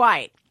guys is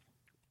white.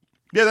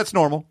 Yeah, that's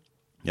normal.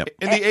 Yep.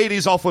 In the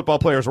 80s, all football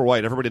players were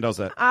white. Everybody knows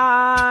that.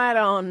 I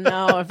don't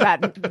know if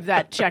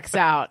that checks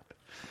out.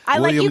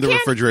 William the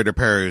Refrigerator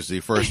Perry is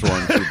the first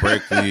one to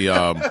break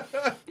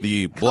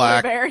the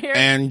black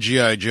and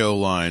G.I. Joe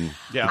line.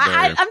 Yeah,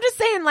 I'm just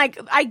saying, like,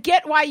 I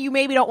get why you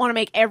maybe don't want to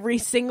make every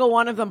single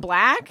one of them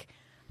black,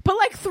 but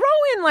like throw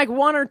in like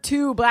one or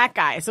two black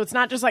guys, so it's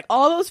not just like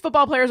all those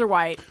football players are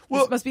white.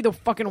 Well, this must be the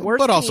fucking worst.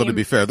 But also, team. to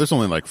be fair, there's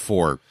only like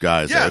 4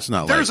 guys. Yeah, there. It's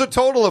not. There's a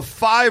total of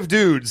 5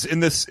 dudes in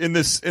this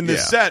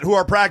set who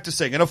are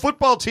practicing, and a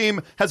football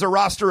team has a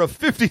roster of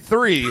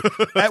 53.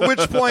 At which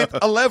point,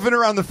 11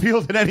 are on the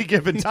field at any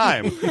given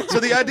time.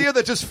 So the idea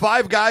that just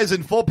 5 guys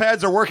in full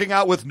pads are working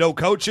out with no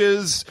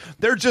coaches,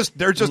 they're just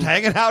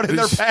hanging out in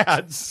their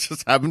pads,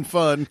 just having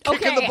fun,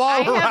 kicking the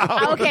ball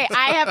around.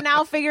 I have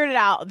now figured it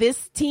out.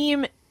 This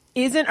team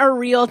isn't a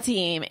real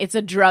team. It's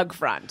a drug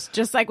front.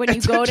 Just like when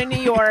you go to New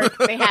York,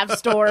 they have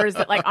stores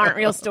that like aren't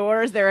real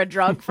stores. They're a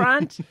drug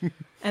front.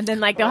 And then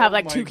like they'll have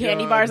like 2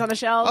 candy bars on the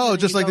shelf. Oh,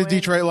 just like the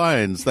Detroit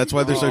Lions. That's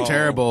why they're so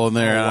terrible and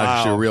they're not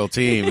actually a real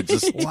team. It's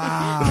just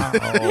wow.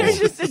 They're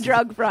just a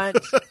drug front.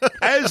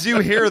 As you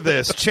hear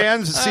this,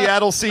 Chan's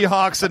Seattle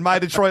Seahawks and my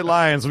Detroit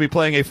Lions will be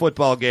playing a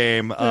football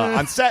game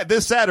on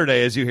this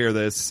Saturday as you hear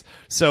this.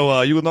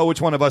 So you will know which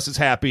one of us is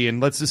happy,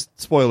 and let's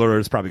just, spoiler,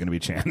 it's probably going to be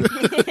Chan.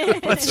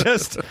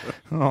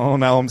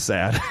 Now I'm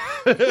sad.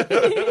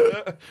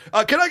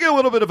 Can I get a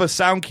little bit of a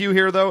sound cue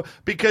here, though?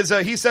 Because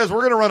he says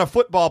we're going to run a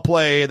football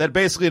play that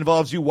basically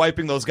involves you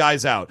wiping those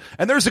guys out.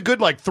 And there's a good,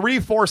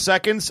 3-4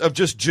 seconds of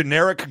just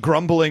generic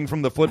grumbling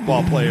from the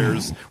football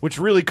players, which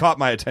really caught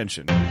my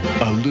attention.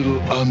 A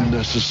little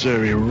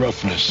unnecessary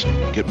roughness.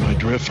 Get my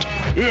drift?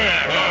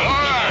 Yeah,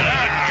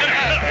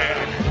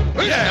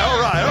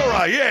 all right.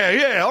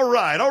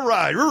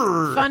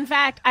 Fun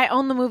fact, I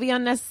own the movie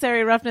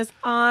Unnecessary Roughness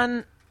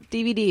on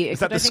DVD. Is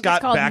that the I think Scott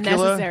it's called Bakula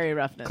Necessary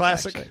Roughness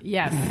classic? Actually.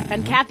 Yes.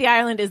 And Kathy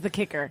Ireland is the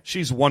kicker.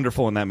 She's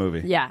wonderful in that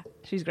movie. Yeah,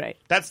 she's great.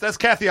 That's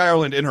Kathy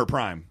Ireland in her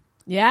prime.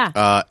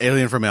 Yeah.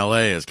 Alien from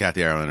L.A. is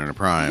Kathy Ireland in her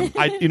prime.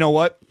 You know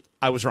what?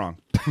 I was wrong.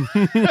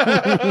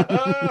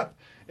 G.I.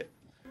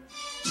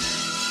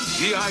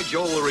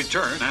 Joe will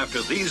return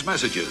after these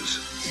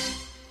messages.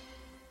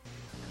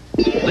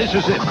 This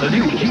is it, the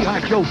new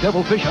G.I. Joe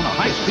Devilfish on a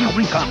high-speed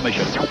recon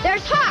mission.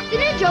 There's Hawk, the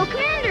Ninja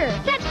Commander.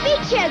 That's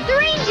Beachhead, the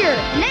Ranger.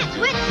 And that's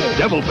Wetsuit.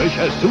 Devilfish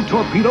has 2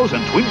 torpedoes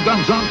and twin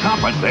guns on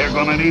top, and they're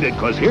gonna need it,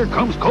 because here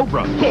comes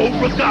Cobra.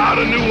 Cobra's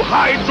got a new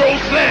hydro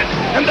sled,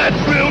 and that's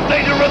real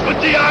dangerous for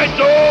G.I.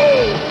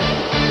 Joe.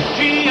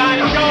 G.I.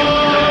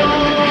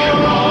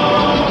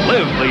 Joe!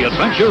 Live the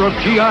adventure of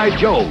G.I.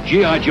 Joe.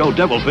 G.I. Joe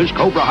Devilfish,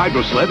 Cobra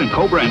Hydro Sled, and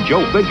Cobra and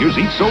Joe figures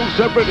each sold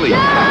separately.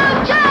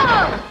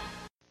 Joe!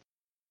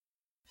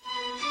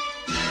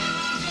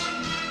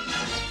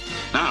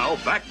 Now,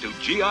 back to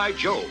G.I.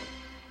 Joe.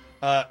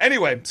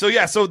 Anyway,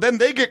 so then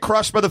they get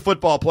crushed by the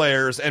football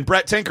players, and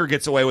Brett Tinker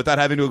gets away without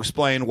having to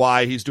explain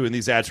why he's doing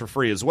these ads for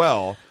free as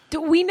well.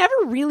 We never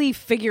really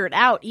figure it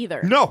out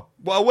either. No.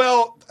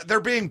 Well, they're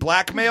being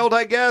blackmailed,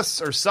 I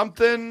guess, or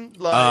something.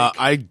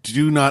 I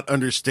do not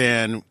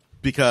understand,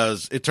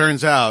 because it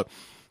turns out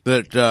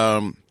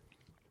that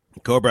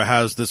Cobra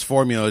has this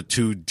formula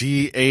to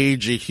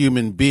de-age a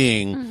human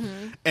being,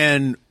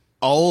 and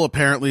all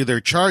apparently they're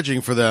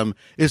charging for them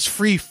is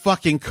free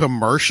fucking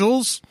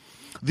commercials.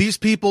 These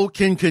people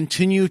can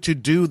continue to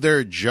do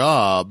their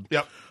job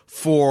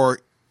for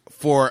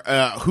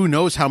who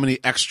knows how many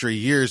extra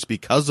years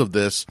because of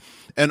this,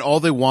 and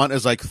all they want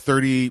is like a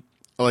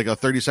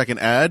 30-second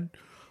ad.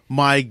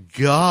 My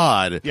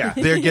God,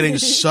 they're getting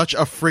such a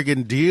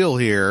friggin' deal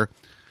here.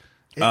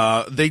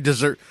 They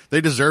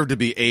deserve to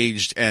be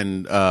aged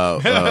and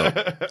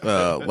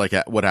like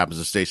what happens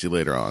to Stacy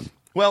later on.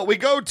 Well, we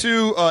go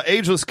to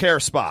Ageless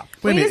Care Spa.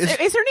 Wait, is her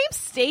name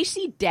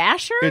Stacy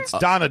Dasher? It's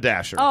Donna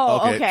Dasher.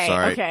 Oh, okay.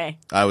 Sorry. Okay.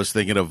 I was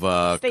thinking of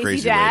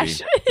Crazy Dash.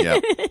 Lady.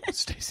 Yep.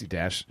 Stacy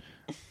Dash.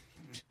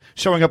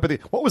 Showing up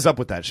at what was up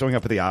with that? Showing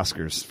up at the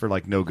Oscars for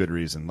no good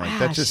reason.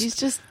 She's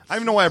just. I don't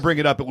even know why I bring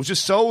it up. It was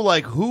just so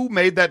who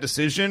made that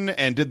decision,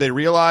 and did they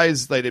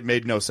realize that it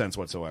made no sense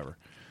whatsoever?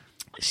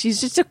 She's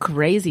just a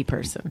crazy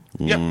person.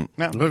 Yep.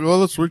 Well,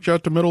 let's reach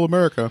out to Middle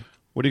America.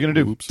 What are you going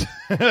to do? Oops.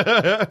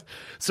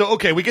 So,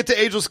 we get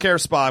to Ageless Care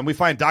Spa, and we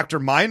find Dr.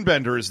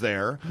 Mindbender is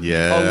there.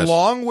 Yes.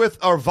 Along with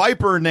a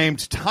viper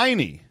named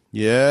Tiny.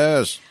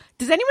 Yes.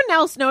 Does anyone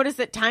else notice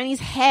that Tiny's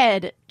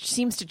head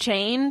seems to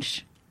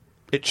change?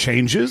 It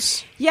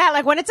changes? Yeah,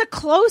 when it's a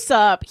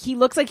close-up, he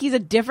looks like he's a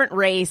different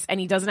race, and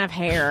he doesn't have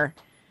hair.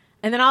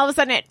 And then all of a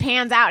sudden it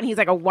pans out and he's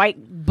like a white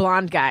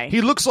blonde guy.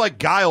 He looks like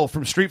Guile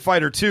from Street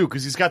Fighter 2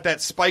 because he's got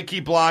that spiky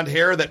blonde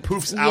hair that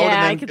poofs out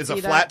and then is a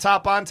flat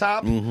top on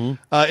top. And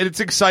it's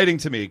exciting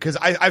to me because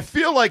I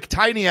feel like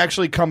Tiny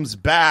actually comes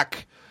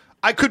back.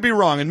 I could be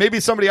wrong, and maybe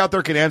somebody out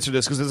there can answer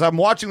this because as I'm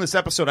watching this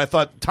episode, I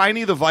thought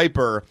Tiny the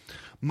Viper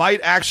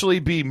might actually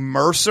be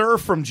Mercer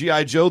from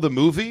G.I. Joe the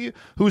movie,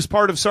 who's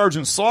part of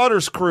Sergeant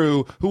Slaughter's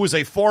crew, who was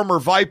a former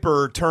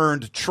Viper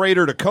turned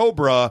traitor to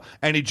Cobra,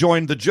 and he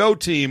joined the Joe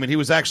team, and he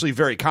was actually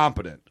very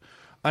competent.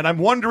 And I'm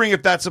wondering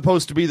if that's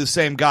supposed to be the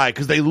same guy,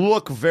 because they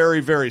look very,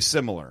 very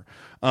similar.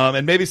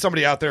 And maybe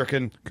somebody out there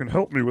can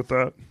help me with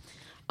that.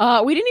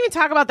 We didn't even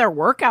talk about their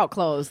workout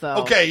clothes,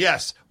 though. Okay,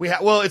 yes.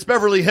 Well, it's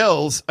Beverly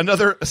Hills.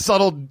 Another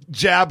subtle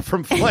jab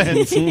from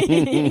Flint.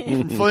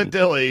 From Flint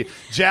Dilley.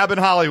 Jab in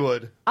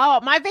Hollywood.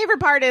 Oh, my favorite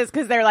part is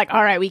because they're like,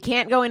 all right, we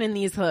can't go in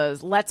these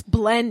clothes. Let's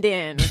blend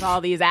in with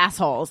all these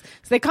assholes.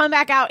 So they come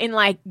back out in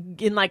like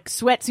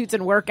sweatsuits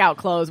and workout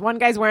clothes. One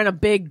guy's wearing a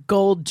big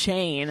gold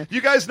chain.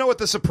 You guys know what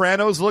the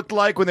Sopranos looked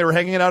like when they were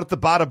hanging out at the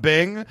Bada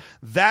Bing?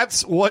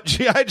 That's what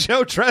G.I.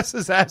 Joe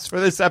dresses as for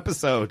this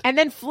episode. And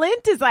then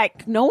Flint is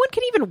like, no one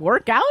can even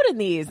work out in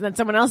these. And then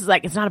someone else is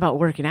like, it's not about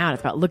working out.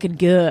 It's about looking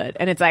good.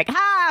 And it's like,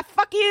 ha,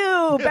 fuck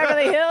you,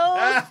 Beverly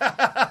Hills.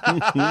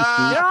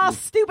 You're all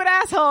stupid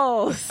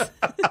assholes.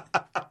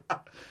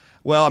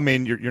 Well, I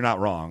mean, you're not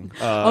wrong.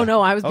 Oh,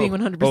 no, I was being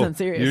 100%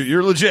 serious.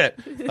 You're legit.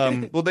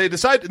 Well, they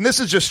decide, and this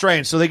is just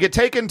strange, so they get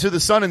taken to the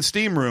Sun and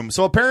Steam room.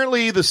 So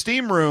apparently the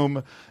Steam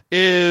room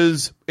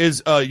is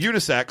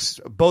unisex.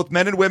 Both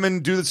men and women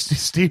do the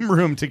Steam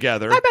room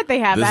together. I bet they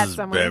have this that is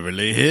somewhere.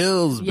 Beverly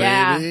Hills,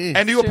 Yeah. baby.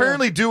 And you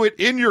apparently do it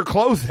in your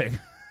clothing.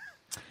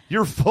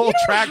 Your full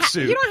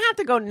tracksuit. You don't have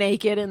to go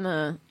naked in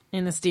the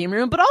Steam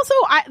room. But also,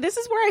 this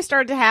is where I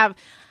started to have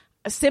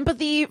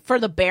sympathy for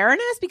the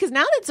Baroness, because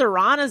now that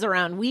Zorana's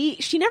around,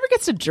 she never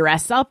gets to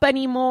dress up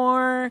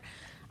anymore.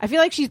 I feel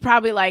like she's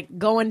probably like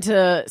going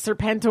to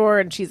Serpentor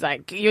and she's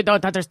like, you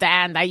don't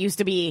understand. I used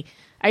to be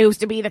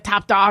the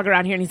top dog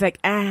around here. And he's like,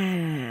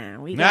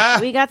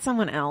 we got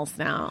someone else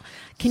now.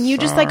 Can you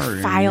just like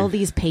file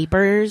these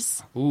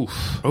papers?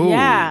 Oof. Ooh.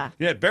 Yeah.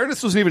 Yeah,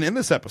 Baroness wasn't even in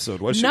this episode,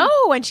 was she? No,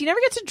 and she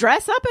never gets to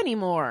dress up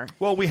anymore.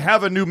 Well, we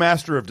have a new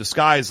Master of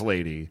Disguise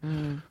lady,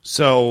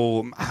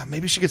 so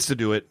maybe she gets to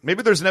do it.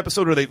 Maybe there's an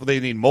episode where they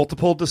need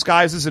multiple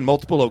disguises in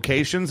multiple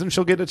locations, and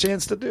she'll get a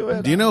chance to do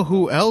it. Do you know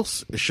who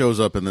else shows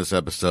up in this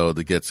episode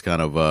that gets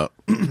kind of a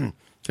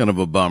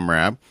bum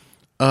rap?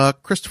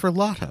 Christopher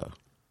Latta,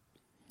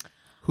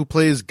 who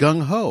plays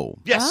Gung Ho.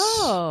 Yes.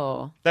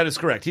 Oh. That is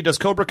correct. He does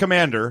Cobra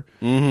Commander,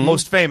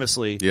 most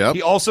famously. Yep.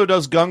 He also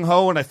does Gung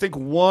Ho, and I think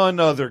one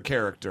other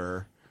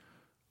character.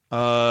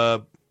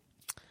 But,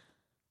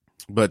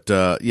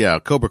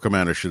 Cobra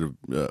Commander should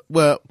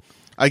have...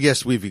 I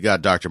guess we've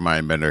got Dr.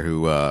 Mindbender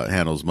who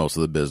handles most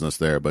of the business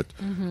there, but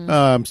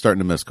I'm starting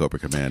to miss Cobra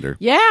Commander.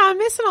 Yeah, I'm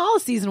missing all the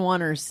season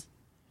oneers.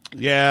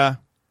 Yeah.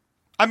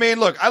 I mean,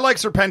 look, I like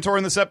Serpentor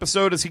in this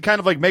episode as he kind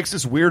of like makes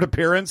this weird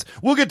appearance.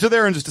 We'll get to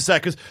there in just a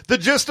sec, because the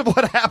gist of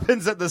what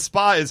happens at the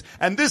spa is,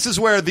 and this is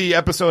where the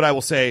episode, I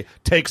will say,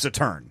 takes a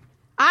turn.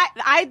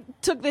 I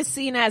took this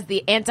scene as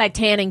the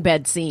anti-tanning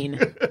bed scene.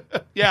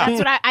 Yeah. That's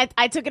what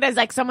I took it as,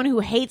 like someone who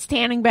hates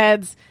tanning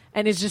beds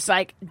and is just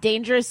like,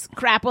 dangerous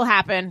crap will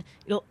happen.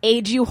 It'll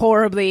age you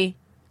horribly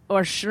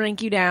or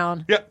shrink you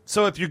down. Yeah.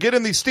 So if you get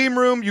in the Steam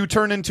room, you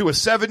turn into a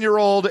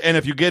 7-year-old, and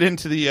if you get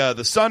into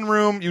the Sun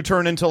room, you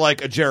turn into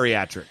like a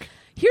geriatric.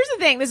 Here's the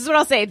thing. This is what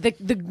I'll say.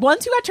 The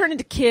ones who got turned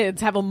into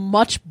kids have a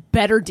much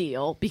better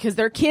deal because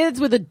they're kids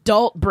with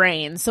adult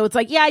brains. So it's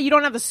like, yeah, you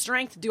don't have the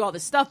strength to do all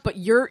this stuff, but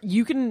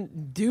you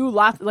can do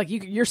lots. Like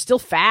you're still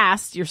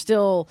fast. You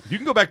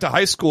can go back to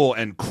high school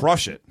and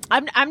crush it.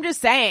 I'm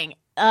just saying.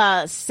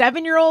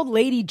 7-year-old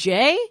Lady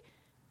J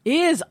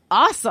is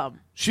awesome.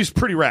 She's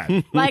pretty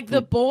rad. Like,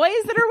 the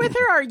boys that are with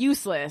her are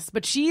useless,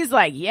 but she's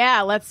like,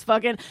 yeah, let's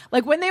fucking...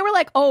 Like, when they were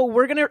like, oh,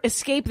 we're gonna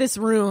escape this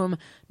room,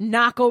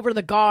 knock over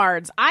the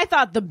guards, I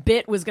thought the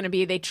bit was gonna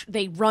be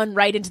they run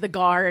right into the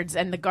guards,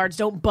 and the guards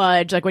don't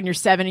budge, like when you're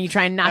 7 and you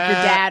try and knock your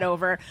dad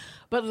over.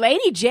 But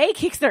Lady J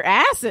kicks their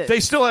asses.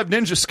 They still have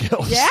ninja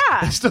skills.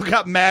 Yeah. They still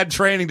got mad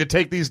training to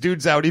take these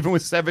dudes out, even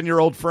with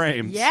 7-year-old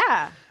frames.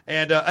 Yeah.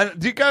 And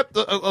do you got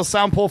a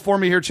sound pull for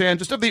me here, Chan?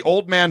 Just of the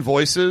old man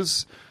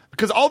voices?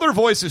 Because all their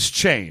voices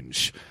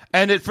change.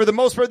 And for the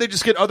most part, they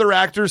just get other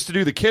actors to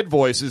do the kid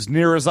voices,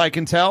 near as I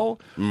can tell.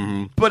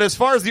 But as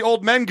far as the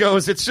old men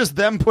goes, it's just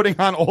them putting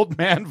on old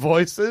man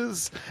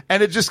voices.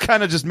 And it just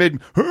kind of just made,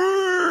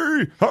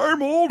 hey,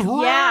 I'm old Ray.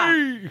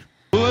 Yeah.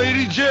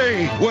 Lady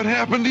J, what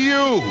happened to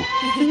you?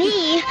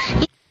 Me?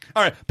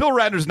 All right, Bill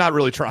Ratner's not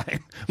really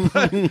trying.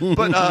 But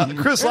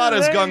Chris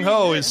Latta's Gung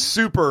Ho is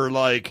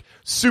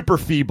super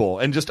feeble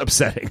and just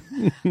upsetting.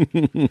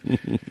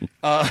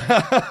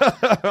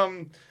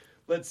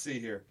 Let's see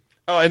here.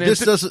 Oh, and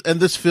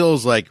this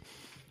feels like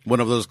one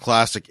of those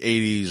classic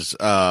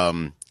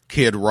 80s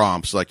kid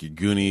romps like your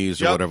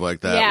Goonies or whatever like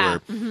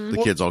that, where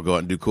the kids all go out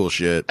and do cool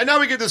shit. And now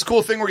we get this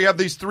cool thing where you have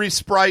these 3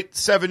 Sprite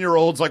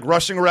 7-year-olds like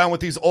rushing around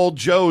with these old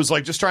Joes,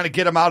 like just trying to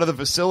get them out of the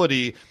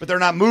facility, but they're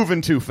not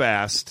moving too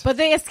fast. But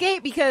they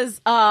escape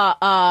because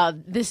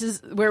this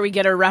is where we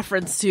get a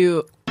reference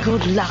to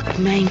good luck,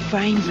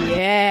 mainframe.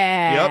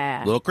 Yeah.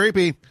 Yep. A little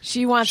creepy.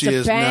 She wants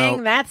to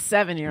bang that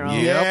 7-year-old.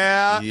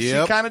 Yeah, she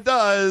kind of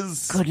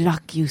does. Good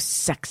luck, you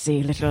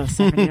sexy little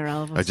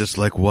 7-year-old. I just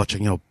like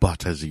watching your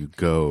butt as you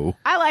go.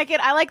 I like it.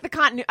 I like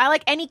the I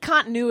like any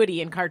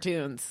continuity in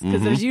cartoons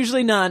because there's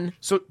usually none.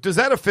 So does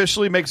that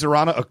officially make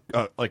Zorana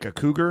like a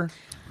cougar?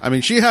 I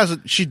mean, she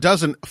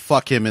doesn't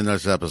fuck him in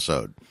this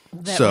episode.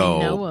 That we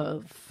know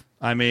of.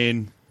 I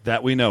mean,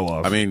 that we know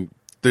of. I mean,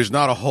 there's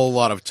not a whole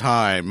lot of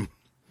time.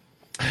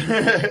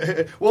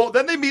 Well,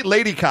 then they meet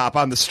Lady Cop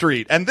on the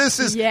street, and this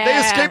is they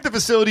escape the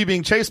facility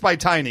being chased by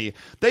Tiny.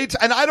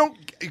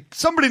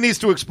 Somebody needs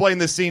to explain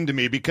this scene to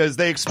me because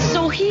they.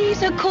 So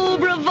he's a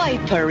Cobra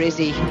Viper, is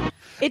he?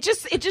 It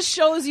just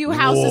shows you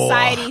how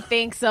society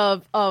thinks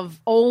of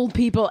old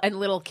people and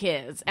little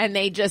kids, and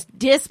they just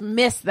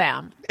dismiss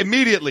them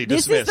immediately.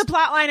 This is the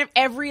plot line of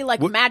every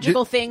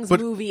magical things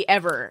movie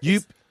ever.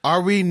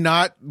 Are we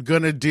not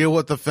gonna deal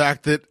with the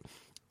fact that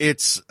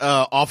it's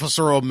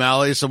Officer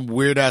O'Malley, some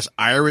weird-ass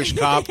Irish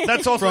cop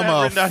That's also from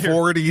a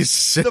 40s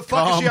sitcom? The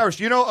fuck is she Irish?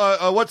 You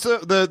know, what's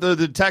the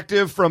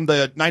detective from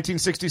the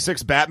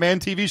 1966 Batman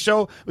TV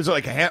show? Was it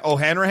like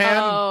O'Hanrahan?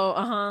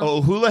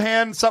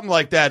 O'Houlihan? Something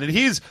like that.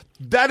 And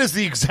that is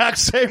the exact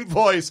same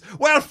voice.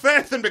 Well,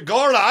 Faith and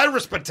Begorra,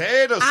 Irish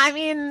potatoes. I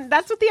mean,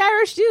 that's what the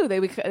Irish do.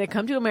 They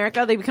come to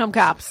America, they become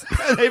cops.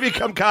 They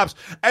become cops.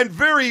 And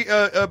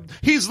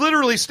he's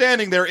literally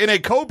standing there in a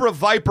Cobra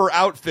Viper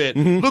outfit,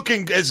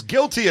 looking as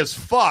guilty as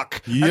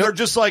fuck. Yep. And they're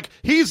just like,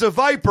 he's a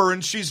Viper,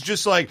 and she's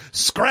just like,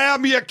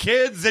 scram your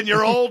kids and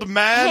your old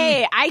man.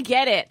 Hey, I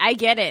get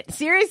it.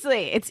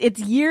 Seriously, it's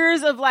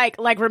years of like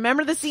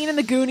remember the scene in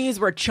the Goonies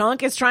where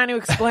Chunk is trying to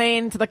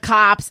explain to the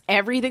cops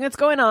everything that's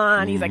going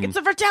on. He's like, it's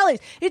a Fratellis,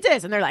 it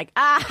is. And they're like,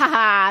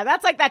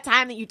 that's like that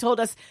time that you told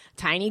us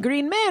tiny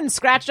green men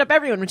scratched up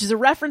everyone, which is a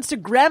reference to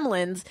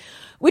Gremlins,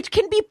 which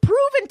can be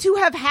proven to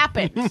have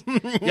happened.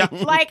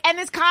 And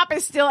this cop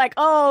is still like,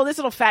 oh, this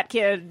little fat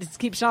kid just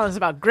keeps telling us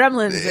about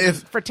Gremlins and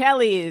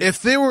Fratellis.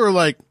 If they were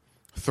like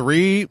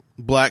 3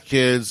 black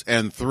kids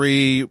and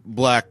 3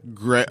 black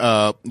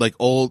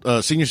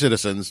old senior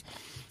citizens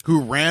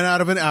who ran out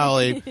of an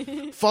alley,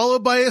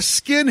 followed by a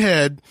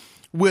skinhead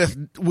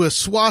with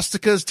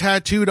swastikas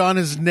tattooed on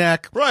his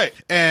neck. Right.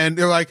 And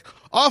they're like,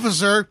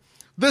 officer,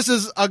 this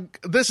is a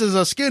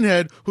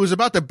skinhead who's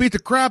about to beat the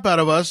crap out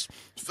of us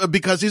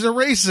because he's a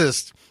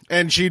racist.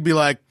 And she'd be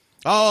like,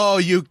 oh,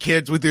 you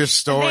kids with your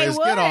stories,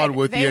 get on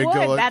with you.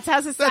 Go. That's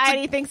how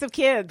society thinks of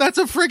kids. That's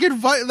a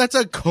freaking that's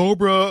a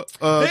Cobra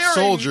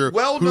soldier.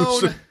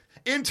 Well-known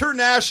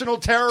international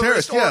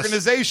terrorist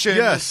organization.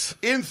 Yes.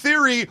 In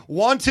theory,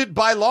 wanted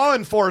by law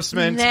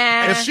enforcement.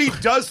 And she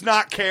does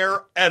not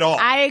care at all.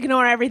 I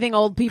ignore everything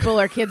old people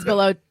or kids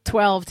below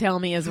 12 tell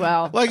me as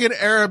well. Like an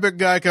Arabic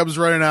guy comes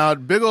running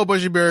out, big old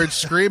bushy beard,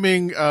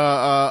 screaming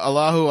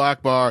Allahu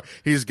Akbar.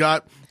 He's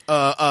got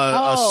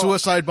a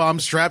suicide bomb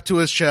strapped to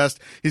his chest.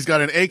 He's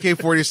got an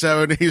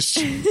AK-47.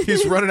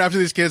 He's running after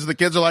these kids, and the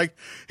kids are like,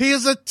 he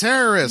is a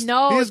terrorist.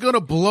 No. He's going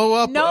to blow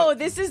up. No,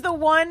 this is the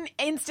one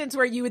instance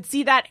where you would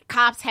see that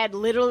cop's head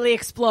literally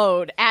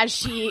explode as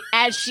she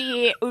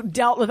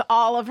dealt with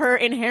all of her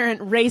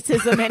inherent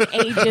racism and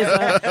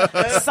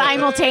ageism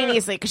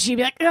simultaneously. Because she'd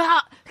be like,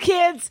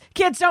 kids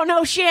don't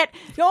know shit.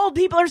 The old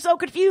people are so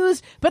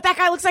confused, but that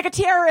guy looks like a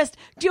terrorist.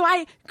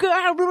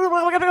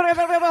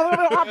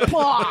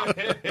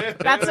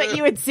 That's what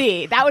you would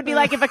see. That would be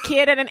like if a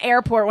kid at an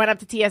airport went up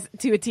to a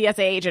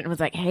TSA agent and was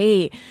like,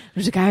 hey,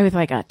 there's a guy with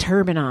like a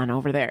turban on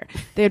over there.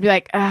 They'd be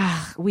like,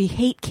 we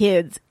hate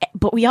kids,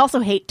 but we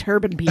also hate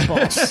turban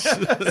people.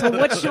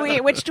 So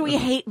which do we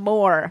hate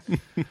more?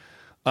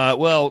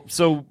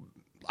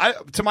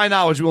 To my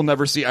knowledge, we'll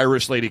never see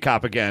Irish Lady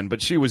Cop again,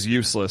 but she was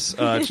useless.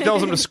 She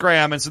tells them to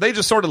scram, and so they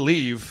just sort of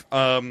leave.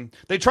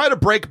 They try to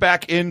break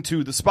back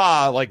into the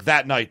spa like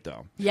that night,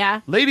 though.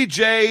 Yeah. Lady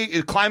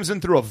J climbs in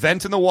through a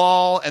vent in the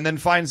wall and then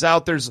finds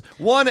out there's,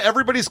 1,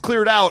 everybody's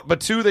cleared out, but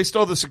 2, they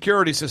still have the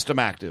security system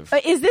active.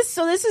 This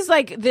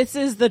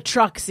is the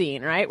truck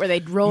scene, right? Where they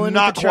roll into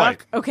Not the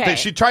truck? quite. Okay.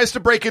 She tries to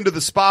break into the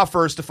spa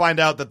first to find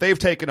out that they've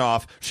taken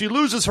off. She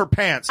loses her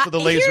pants to the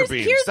laser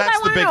beams. That's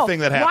the big thing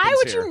that happens. Why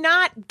would here. you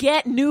not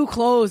get new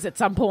clothes at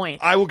some point?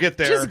 I will get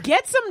there. Just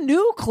get some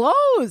new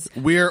clothes.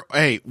 We're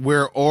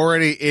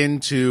already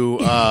into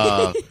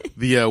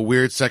the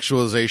weird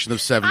sexualization of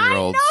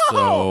 7-year-olds.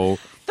 So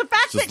the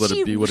fact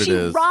that she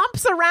is.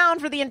 romps around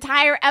for the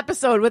entire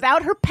episode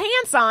without her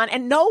pants on,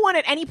 and no one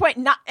at any point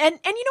and you know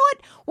what?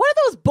 One of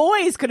those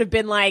boys could have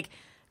been like,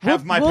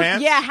 Have my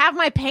pants? Yeah, have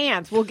my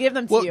pants. We'll give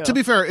them to you. Well, to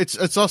be fair,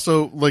 it's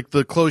also like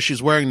the clothes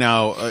she's wearing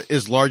now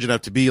is large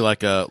enough to be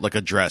like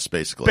a dress,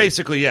 basically.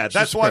 Basically, yeah.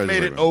 That's what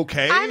made it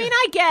okay. I mean,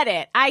 I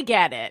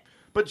get it.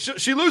 But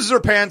she loses her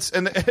pants,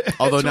 and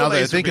although now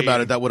that I think about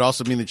it, that would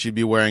also mean that she'd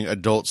be wearing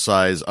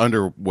adult-size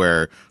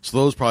underwear, so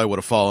those probably would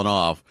have fallen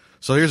off.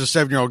 So here's a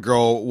 7-year-old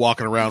girl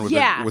walking around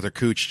with her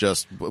cooch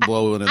just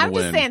blowing in the wind. I'm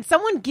just saying,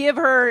 someone give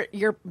her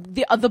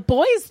the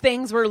boys'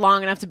 things were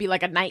long enough to be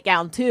like a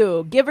nightgown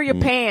too. Give her your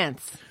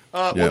pants.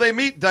 Well, they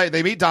meet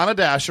Donna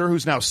Dasher,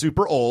 who's now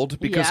super old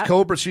because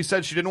Cobra. She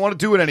said she didn't want to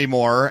do it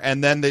anymore,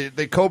 and then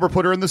they Cobra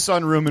put her in the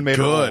sunroom and made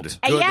her old. Good.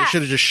 They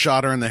should have just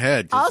shot her in the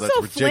head. Also,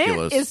 that's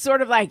ridiculous. Flint is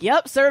sort of like,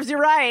 "Yep, serves you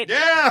right."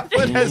 Yeah,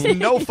 Flint has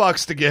no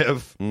fucks to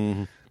give.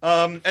 Mm-hmm.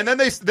 And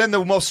then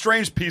the most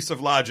strange piece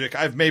of logic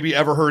I've maybe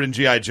ever heard in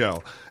G.I.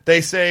 Joe.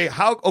 They say,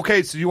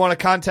 so you want to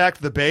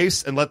contact the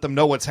base and let them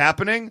know what's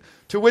happening?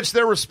 To which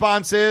their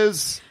response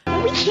is,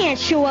 we can't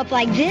show up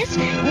like this.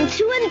 It's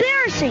too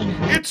embarrassing.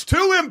 It's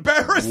too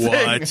embarrassing.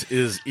 What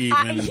is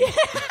even?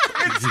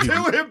 It's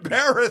too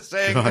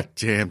embarrassing.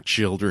 Goddamn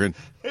children.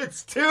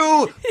 It's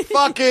too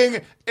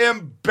fucking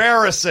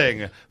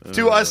embarrassing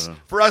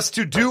for us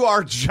to do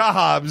our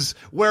jobs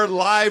where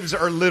lives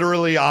are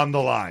literally on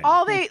the line.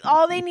 All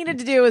they needed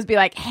to do was be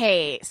like,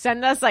 hey,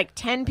 send us like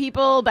 10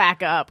 people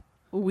back up.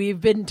 We've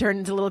been turned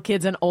into little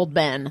kids and old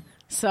men.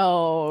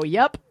 So,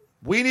 yep.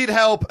 We need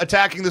help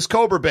attacking this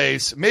Cobra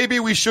base. Maybe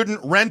we shouldn't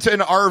rent an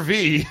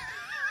RV.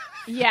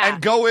 Yeah.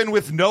 And go in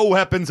with no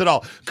weapons at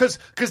all. Because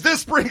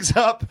this brings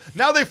up,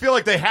 now they feel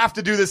like they have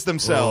to do this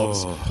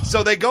themselves. Oh.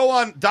 So they go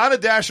on, Donna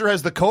Dasher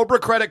has the Cobra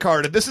credit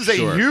card, and this is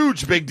a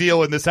huge big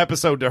deal in this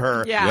episode to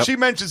her. Yeah. Yep. She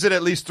mentions it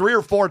at least 3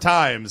 or 4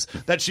 times,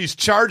 that she's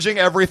charging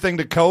everything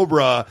to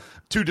Cobra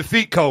to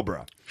defeat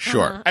Cobra.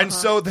 Sure. And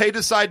so they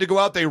decide to go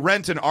out, they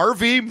rent an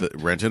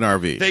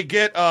RV. They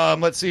get,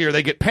 let's see here,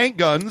 they get paint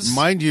guns.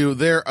 Mind you,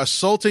 they're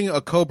assaulting a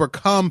Cobra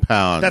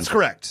compound. That's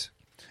correct.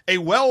 A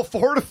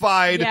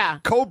well-fortified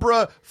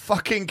Cobra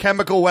fucking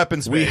chemical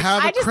weapons base. We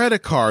have a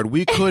credit card.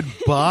 We could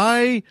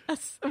buy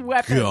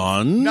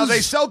guns. Now,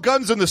 they sell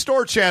guns in the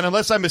store, Chan,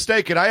 unless I'm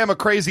mistaken. I am a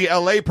crazy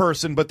L.A.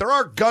 person, but there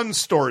are gun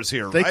stores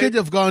here, They could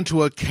have gone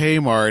to a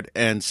Kmart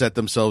and set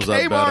themselves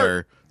up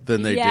better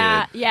than they did.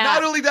 Yeah.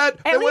 Not only that,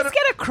 at least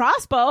get a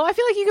crossbow. I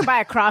feel like you can buy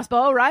a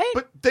crossbow, right?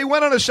 But they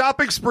went on a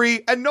shopping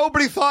spree, and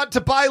nobody thought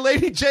to buy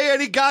Lady J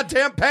any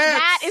goddamn pants.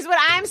 That is what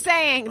I'm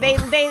saying. They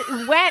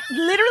went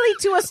literally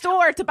to a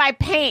store to buy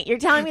paint. You're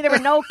telling me there were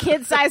no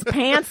kid-sized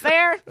pants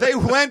there? They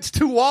went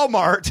to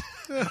Walmart,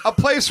 a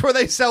place where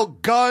they sell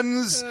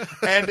guns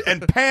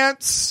and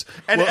pants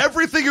and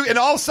everything in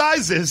all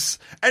sizes,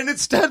 and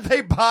instead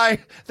they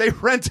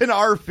rent an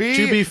RV.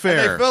 To be fair,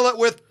 and they fill it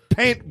with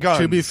paint guns.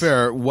 To be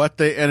fair, what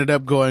they ended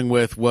up going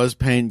with was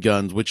paint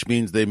guns, which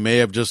means they may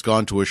have just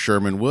gone to a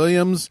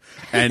Sherman-Williams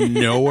and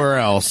nowhere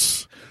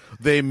else.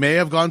 They may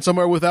have gone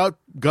somewhere without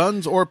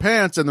guns or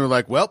pants, and they're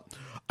like, well,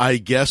 I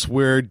guess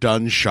we're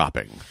done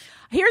shopping.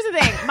 Here's the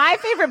thing. My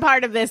favorite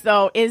part of this,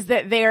 though, is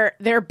that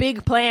their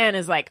big plan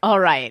is like, all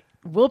right,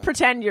 we'll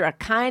pretend you're a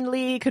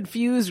kindly,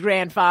 confused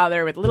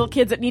grandfather with little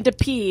kids that need to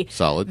pee.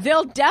 Solid.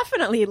 They'll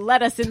definitely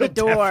let us in the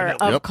door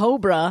of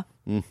Cobra.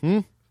 Mm-hmm.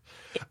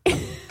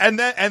 And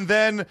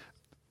then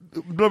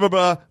blah blah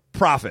blah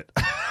profit.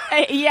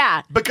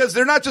 Yeah, because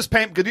they're not just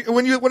paint.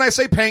 When I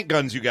say paint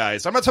guns, you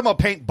guys, I'm not talking about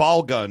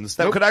paintball guns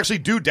that could actually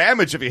do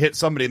damage if you hit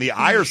somebody in the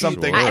eye or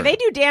something. They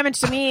do damage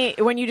to me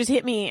when you just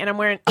hit me, and I'm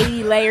wearing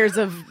 80 layers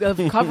of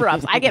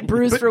cover-ups. I get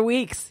bruised for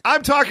weeks.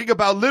 I'm talking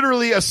about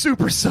literally a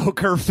super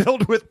soaker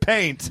filled with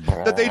paint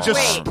that they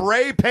just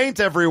spray paint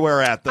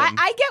everywhere at them.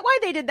 I get why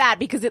they did that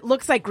because it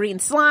looks like green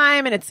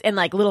slime, and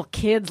like little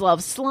kids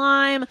love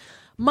slime.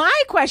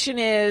 My question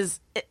is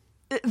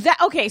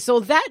so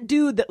that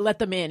dude that let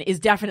them in is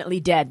definitely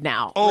dead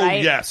now. Oh,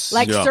 right? yes.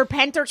 Like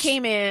Serpentor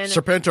came in.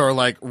 Serpentor,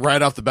 like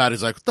right off the bat,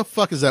 he's like, "What the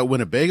fuck is that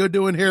Winnebago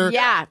doing here?"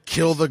 Yeah,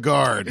 kill the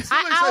guard.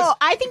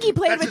 I think he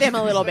played with him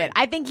a little bit.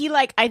 I think he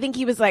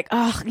was like,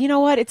 "Oh, you know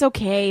what? It's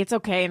okay.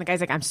 And the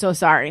guy's like, "I'm so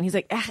sorry." And he's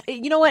like,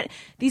 "You know what?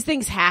 These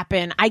things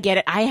happen. I get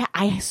it.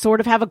 I sort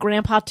of have a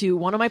grandpa too.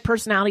 One of my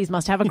personalities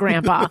must have a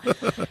grandpa."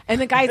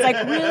 And the guy's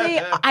like, "Really?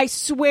 I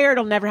swear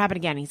it'll never happen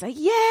again." He's like,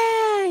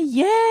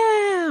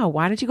 "Yeah.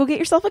 Why don't you go get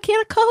yourself a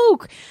can of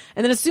Coke?"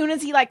 And then as soon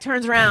as he like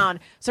turns around,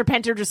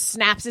 Serpentor just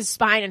snaps his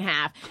spine in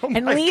half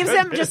and leaves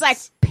him just like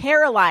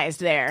paralyzed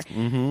there.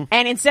 Mm-hmm.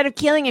 And instead of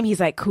killing him, he's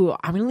like, "Cool,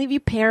 I'm going to leave you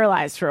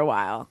paralyzed for a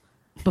while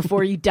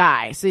before you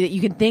die so that you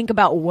can think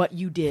about what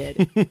you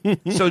did."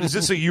 So is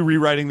this you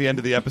rewriting the end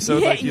of the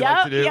episode like you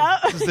like to do?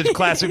 Yep. This is the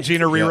classic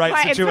Gina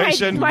rewrite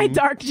situation. My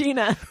dark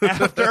Gina.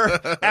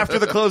 After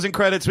the closing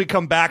credits, we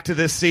come back to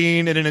this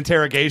scene in an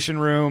interrogation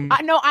room.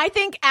 No, I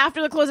think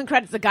after the closing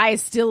credits, the guy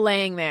is still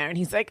laying there, and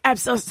he's like, "I'm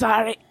so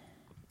sorry.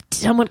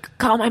 Someone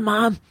call my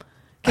mom.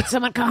 Could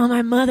someone call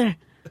my mother?"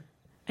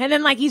 And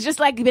then, like, he's just,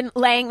 like, been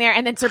laying there,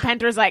 and then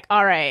Serpentor's like,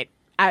 all right,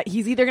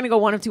 he's either going to go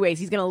one of two ways.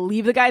 He's going to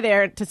leave the guy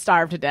there to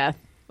starve to death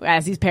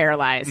as he's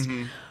paralyzed,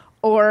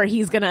 or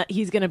he's gonna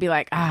be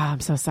like, I'm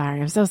so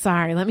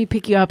sorry. Let me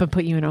pick you up and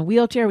put you in a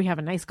wheelchair. We have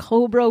a nice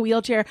Cobra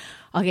wheelchair.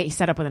 I'll get you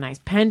set up with a nice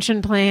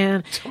pension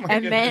plan.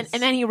 And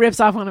then he rips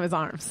off one of his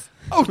arms.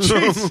 Oh,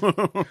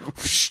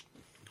 jeez.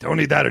 Don't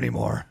need that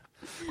anymore.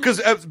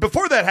 Because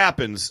before that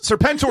happens,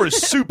 Serpentor is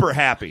super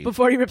happy.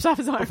 Before he rips off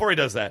his arm. Before he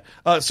does that.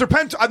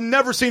 Serpentor, I've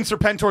never seen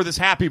Serpentor this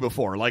happy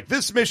before. Like,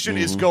 this mission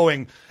is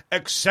going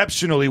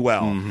exceptionally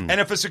well. And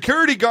if a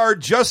security guard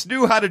just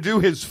knew how to do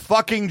his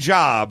fucking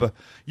job,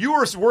 you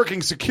are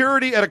working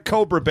security at a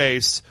Cobra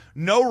base,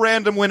 no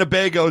random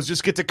Winnebagos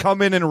just get to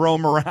come in and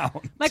roam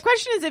around. My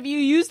question is, if you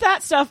use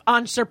that stuff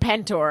on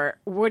Serpentor,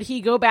 would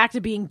he go back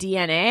to being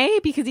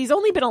DNA? Because he's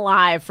only been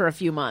alive for a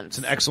few months.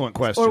 It's an excellent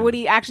question. Or would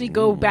he actually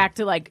go back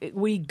to, like,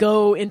 would he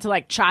go into,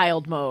 like,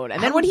 child mode?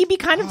 And then would he be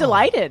kind of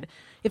delighted?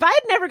 If I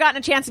had never gotten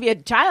a chance to be a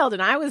child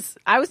and I was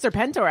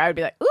Serpentor, I would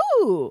be like,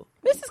 ooh,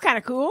 this is kind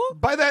of cool.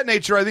 By that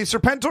nature, I think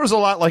Serpentor's a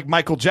lot like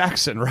Michael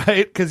Jackson,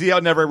 right? Because he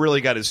never really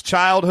got his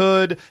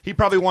childhood. He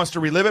probably wants to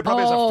relive it.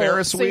 Probably has a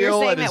Ferris wheel you're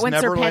saying at that his when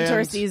Neverland.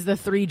 Serpentor sees the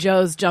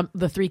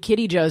three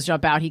kitty Joes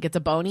jump out, he gets a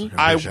bony?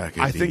 I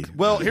think,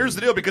 well, here's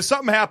the deal, because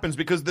something happens,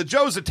 because the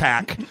Joes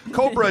attack,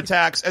 Cobra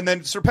attacks, and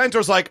then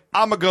Serpentor's like,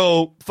 I'm going to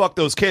go fuck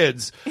those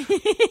kids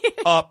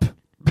up.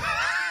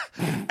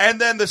 And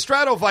then the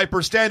Strato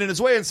Vipers stand in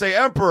his way and say,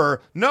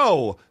 Emperor,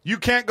 no, you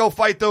can't go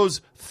fight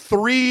those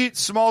 3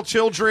 small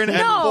children and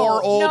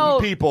 4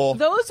 old people.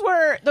 Those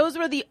were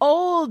the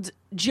old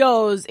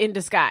Joes in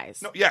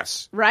disguise. No,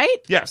 yes. Right?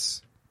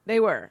 Yes. They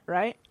were,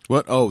 right?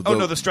 What? No,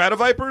 the Strato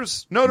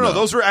Vipers? No,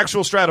 those were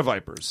actual Strato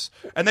Vipers.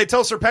 And they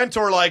tell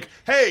Serpentor, like,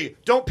 hey,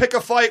 don't pick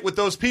a fight with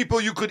those people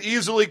you could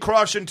easily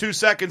crush in 2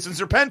 seconds. And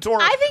Serpentor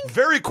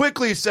very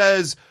quickly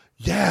says,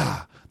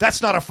 yeah,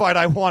 that's not a fight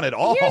I want at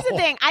all. Here's the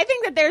thing. I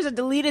think that there's a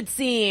deleted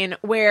scene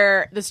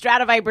where the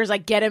Strato Vipers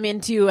like get him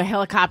into a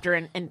helicopter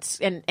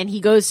and he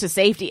goes to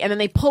safety, and then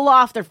they pull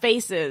off their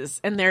faces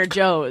and they're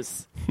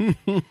Joes.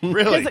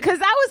 Really?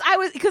 Because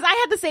I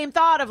had the same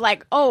thought of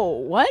like, oh,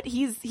 what?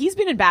 He's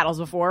been in battles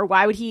before.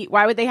 Why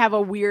would they have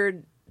a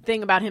weird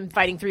thing about him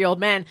fighting 3 old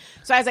men?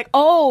 So I was like,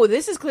 oh,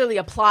 this is clearly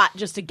a plot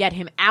just to get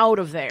him out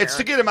of there. It's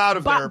to get him out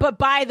of there. But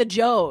by the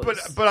Joes.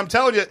 But I'm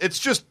telling you, it's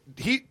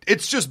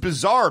just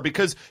bizarre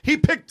because he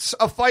picked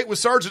a fight with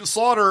Sergeant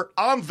Slaughter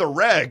on the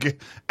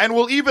reg and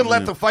will even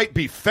let the fight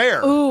be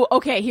fair. Ooh,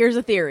 okay, here's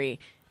a theory.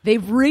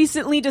 They've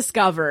recently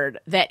discovered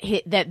that the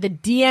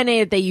DNA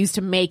that they use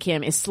to make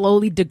him is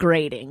slowly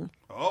degrading.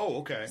 Oh,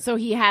 okay. So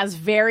he has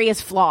various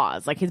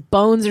flaws. Like his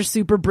bones are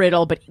super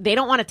brittle, but they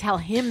don't want to tell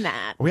him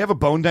that. We have a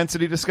bone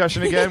density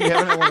discussion again? We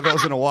haven't had one of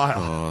those in a while.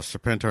 Oh,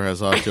 Serpentor has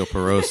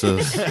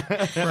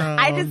osteoporosis.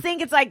 I just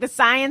think it's like the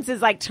science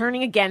is like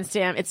turning against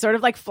him. It's sort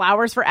of like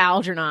Flowers for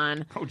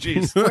Algernon. Oh,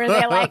 jeez. Where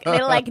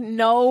they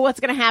know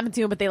what's going to happen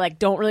to him, but they like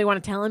don't really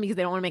want to tell him because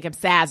they don't want to make him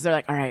sad. So they're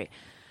like, all right,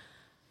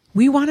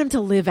 we want him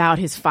to live out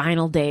his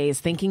final days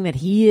thinking that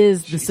he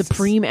is the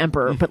supreme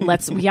emperor, but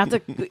we have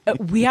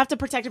to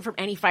protect him from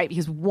any fight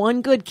because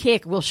one good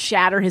kick will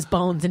shatter his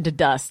bones into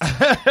dust.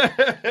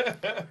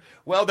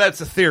 Well, that's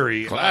a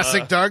theory.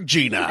 Classic Dark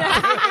Gina.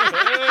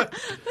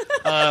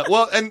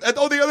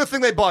 The other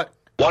thing they bought.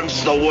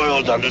 Once the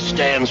world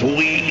understands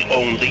we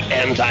own the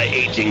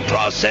anti-aging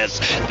process,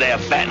 their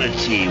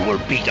vanity will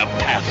beat a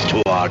path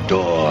to our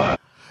door.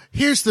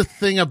 Here's the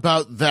thing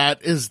about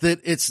that is that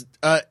it's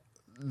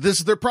this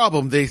is their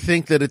problem. They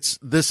think that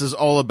this is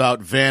all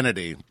about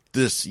vanity,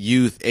 this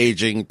youth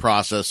aging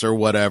process or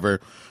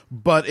whatever.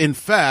 But in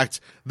fact,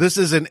 this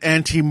is an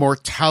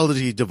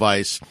anti-mortality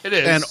device. It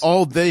is. And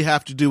all they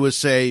have to do is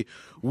say,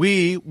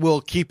 we will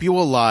keep you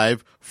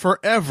alive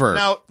forever.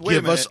 Now,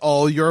 give us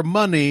all your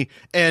money,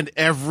 and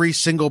every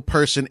single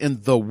person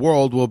in the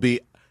world will be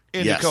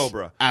into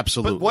Cobra.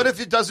 Absolutely. But what if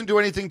it doesn't do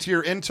anything to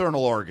your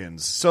internal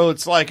organs? So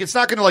it's like, it's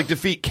not going to like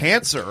defeat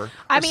cancer.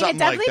 I mean, it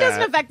definitely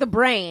doesn't affect the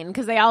brain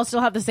because they all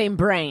still have the same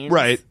brain.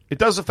 Right. It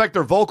does affect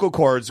their vocal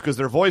cords because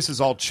their voices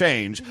all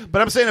change.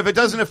 But I'm saying if it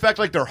doesn't affect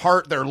like their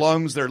heart, their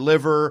lungs, their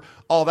liver,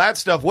 all that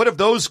stuff, what if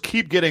those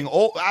keep getting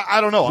old? I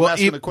don't know. I'm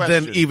asking the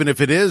question. Then even if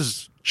it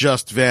is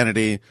just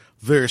vanity,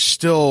 they're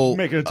still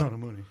making a ton of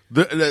money.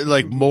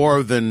 Like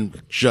more than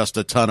just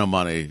a ton of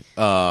money.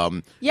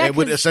 It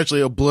would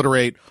essentially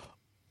obliterate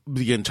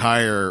the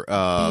entire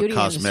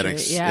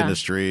cosmetics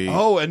industry.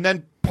 Oh, and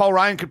then Paul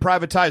Ryan could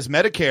privatize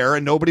Medicare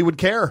and nobody would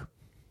care.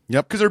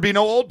 Yep. Because there'd be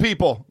no old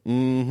people.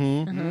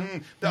 Mm-hmm.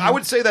 I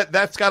would say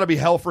that's got to be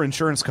hell for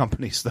insurance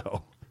companies,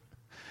 though.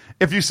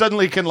 If you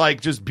suddenly can,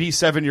 like, just be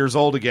 7 years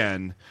old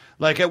again.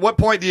 Like, at what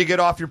point do you get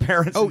off your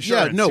parents'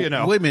 insurance? Wait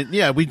a minute.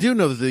 Yeah, we do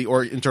know that the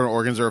internal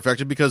organs are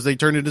affected because they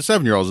turned into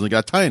 7-year-olds and they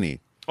got tiny.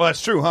 Well,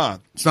 that's true, huh?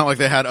 It's not like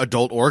they had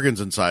adult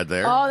organs inside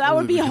there. Oh, that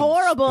would be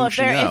horrible if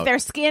their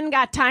skin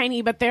got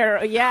tiny, but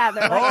they're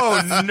like,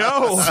 oh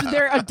no,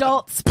 their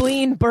adult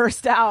spleen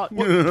burst out.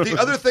 Well, the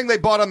other thing they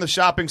bought on the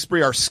shopping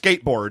spree are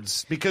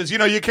skateboards because you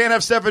can't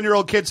have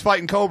 7-year-old kids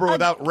fighting Cobra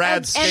without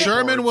rad skateboards.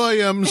 Sherman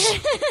Williams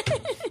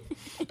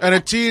and a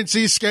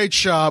TNC skate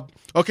shop.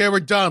 Okay, we're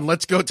done.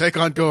 Let's go take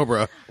on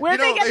Cobra. Where'd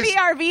they get the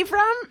RV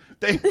from?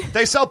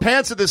 They sell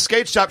pants at this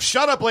skate shop.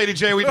 Shut up, Lady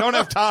J. We don't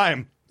have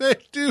time. They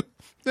do.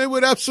 They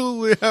would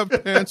absolutely have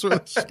pants where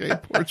the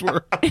skateboards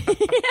were.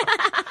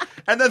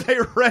 And then they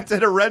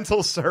rented a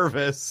rental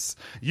service,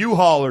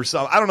 U-Haul or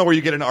something. I don't know where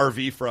you get an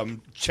RV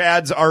from.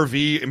 Chad's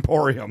RV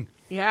Emporium.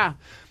 Yeah.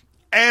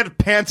 and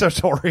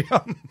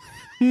Pantsatorium.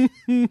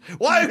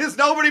 Why is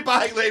nobody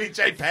buying Lady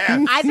J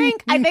pants? I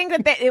think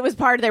that it was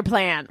part of their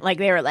plan. Like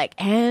they were like,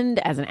 and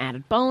as an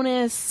added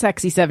bonus,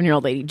 sexy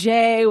 7-year-old Lady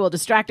J will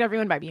distract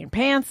everyone by being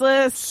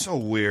pantsless. So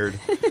weird.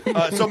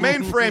 So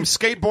Mainframe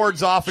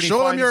skateboards off and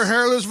show him your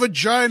hairless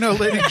vagina,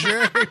 Lady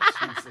J.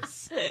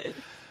 Jesus.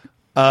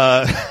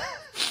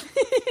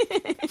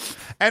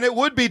 And it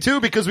would be too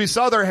because we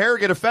saw their hair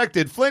get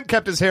affected. Flint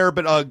kept his hair,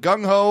 but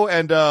Gung Ho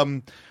and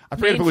I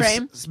forget if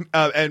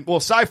it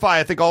was Sci-Fi.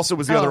 I think also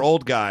was the other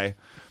old guy.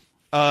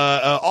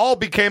 All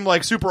became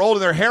like super old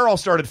and their hair all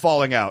started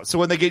falling out. So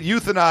when they get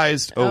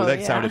euthanized,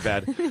 sounded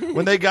bad.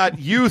 When they got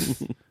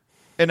youthanized,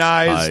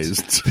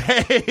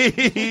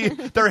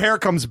 their hair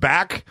comes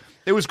back.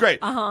 It was great.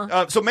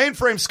 So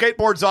Mainframe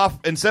skateboards off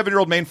and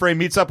 7-year-old Mainframe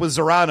meets up with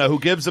Zorana, who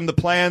gives him the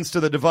plans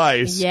to the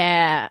device.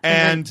 Yeah.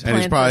 And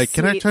he's probably,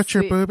 can I touch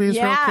your boobies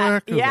real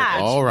quick? Yeah.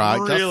 Like, all right.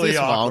 Really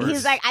awkward.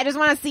 He's like, I just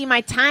want to see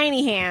my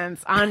tiny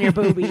hands on your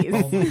boobies.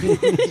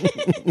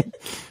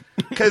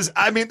 Because,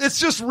 I mean, it's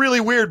just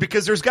really weird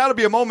because there's got to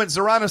be a moment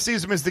Zorana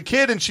sees him as the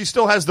kid and she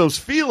still has those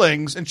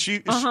feelings and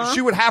she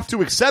would have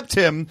to accept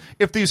him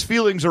if these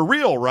feelings are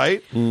real,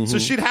 right? Mm-hmm. So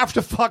she'd have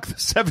to fuck the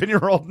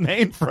 7-year-old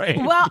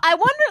Mainframe. Well, I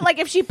wonder, like,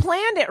 if she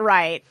planned it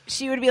right,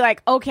 she would be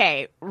like,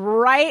 okay,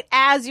 right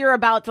as you're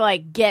about to,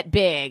 like, get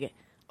big,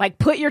 like,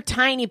 put your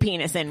tiny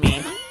penis in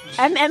me.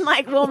 And then,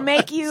 like, we'll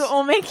make you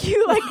like normal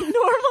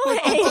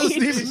age. It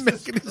doesn't even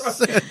make any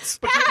sense.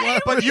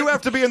 But you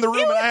have to be in the room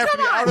and I have to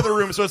be out of the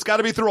room, so it's got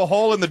to be through a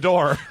hole in the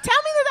door. Tell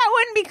me that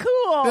wouldn't be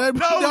cool.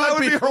 That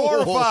would be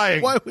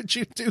horrifying. Why would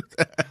you do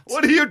that?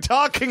 What are you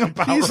talking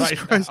about Jesus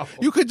Christ. now?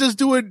 You could just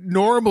do it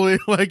normally.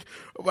 Like,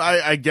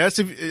 I guess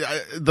if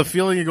the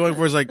feeling you're going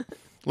for is like,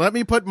 let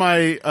me put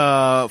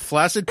my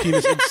flaccid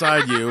penis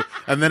inside you,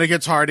 and then it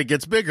gets hard, it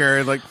gets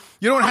bigger. Like,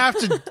 you don't have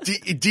to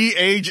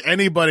de-age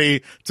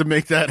anybody to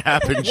make that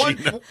happen,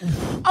 Gina.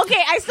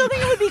 Okay, I still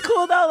think it would be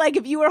cool, though, like,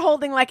 if you were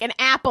holding, like, an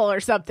apple or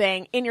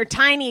something in your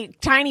tiny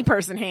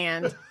person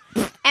hand,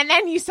 and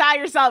then you saw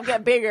yourself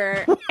get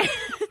bigger. God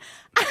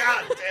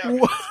damn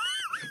it.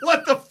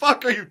 What the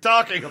fuck are you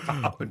talking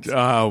about?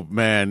 Oh,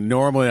 man.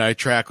 Normally I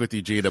track with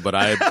you, Gina, but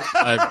I've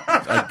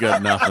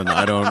got nothing.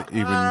 I don't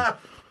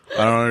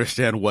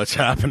understand what's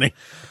happening.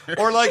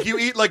 Or like you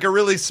eat like a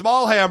really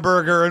small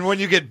hamburger, and when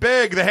you get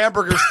big, the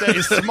hamburger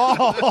stays small.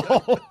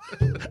 Oh,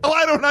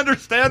 I don't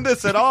understand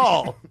this at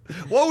all.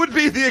 What would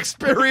be the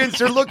experience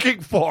you're looking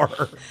for?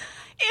 It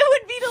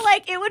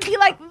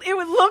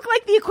would look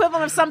like the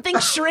equivalent of something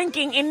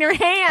shrinking in your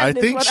hand. I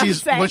think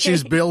what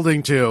she's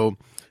building to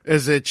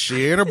is that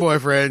she and her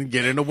boyfriend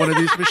get into one of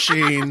these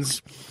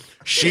machines.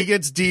 She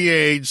gets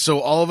de-aged, so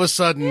all of a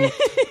sudden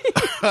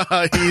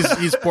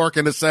he's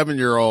porking a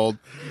 7-year-old,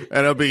 and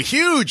it'll be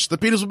huge. The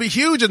penis will be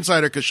huge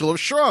inside her because she'll have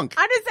shrunk.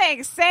 I'm just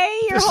saying, say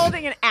you're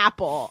holding an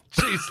apple.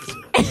 Jesus.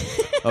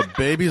 A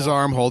baby's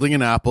arm holding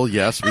an apple.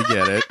 Yes, we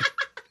get it.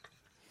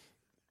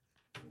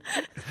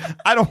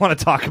 I don't want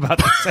to talk about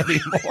this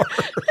anymore.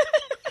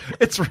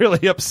 It's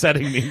really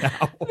upsetting me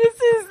now.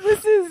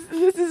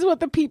 This is what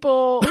the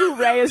people who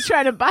Ray is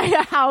trying to buy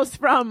a house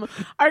from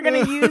are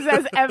going to use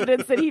as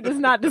evidence that he does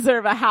not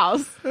deserve a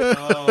house.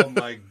 Oh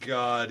my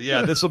God!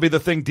 Yeah, this will be the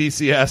thing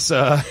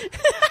DCS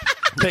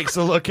takes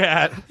a look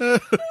at.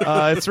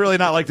 It's really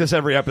not like this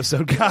every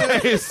episode,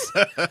 guys.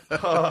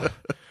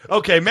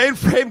 Okay,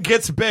 Mainframe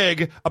gets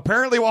big,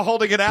 apparently while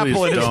holding an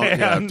apple in his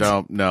hand.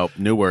 No,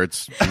 new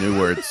words.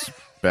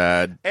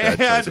 Bad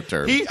choice of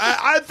terms.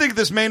 I think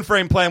this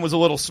Mainframe plan was a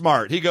little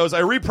smart. He goes,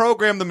 I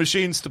reprogrammed the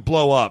machines to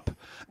blow up.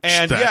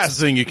 And that's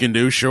the thing you can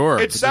do, sure.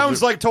 It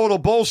sounds like total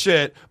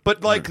bullshit,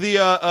 but like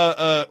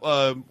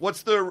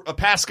what's the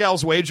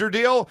Pascal's wager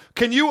deal?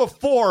 Can you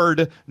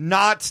afford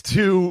not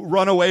to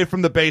run away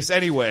from the base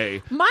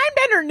anyway?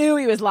 Mindbender knew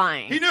he was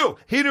lying. He knew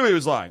he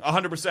was lying,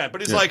 100%.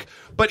 But he's like,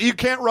 but you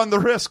can't run the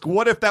risk.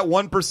 What if that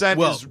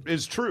 1%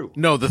 is true?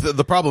 No,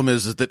 the problem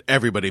is that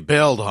everybody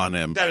bailed on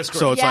him. That is correct.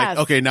 So it's like,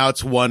 okay, now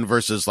it's 1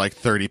 versus like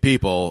 30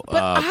 people.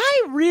 But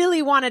I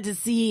really wanted to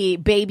see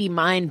Baby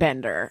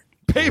Mindbender.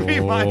 Baby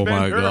Mindbender.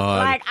 My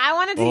God. Like, I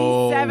wanted to see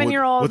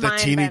 7-year-old with a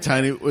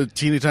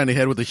teeny tiny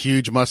head with a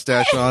huge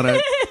mustache on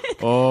it.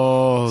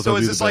 Oh, so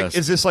is this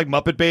like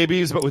Muppet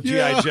Babies but with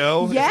G.I.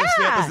 Joe?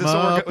 Yeah. Is this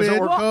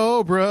Muppet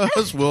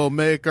Cobras will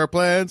make our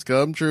plans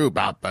come true.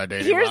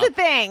 Here's the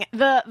thing: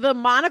 the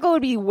monocle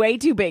would be way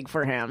too big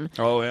for him.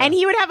 Oh yeah, and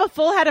he would have a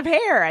full head of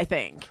hair, I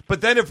think. But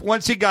then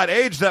once he got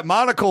aged, that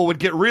monocle would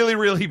get really,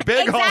 really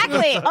big.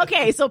 Exactly.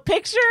 Okay, so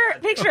picture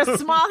a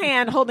small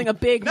hand holding a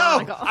big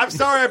monocle. I'm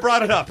sorry I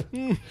brought it up.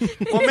 Well,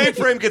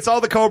 Mainframe gets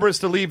all the Cobras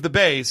to leave the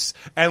base,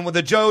 and when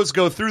the Joes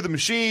go through the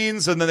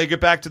machines, and then they get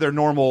back to their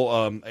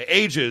normal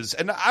ages,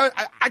 and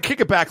I kick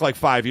it back like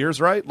 5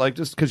 years, right? Like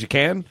just because you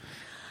can.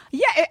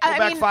 Yeah,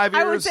 I mean, 5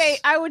 years.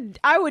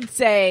 I would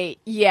say,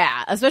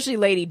 yeah, especially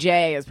Lady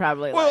J is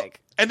probably like.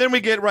 And then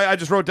we get I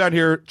just wrote down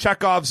here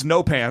Chekhov's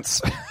No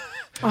Pants.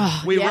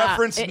 We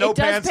referenced No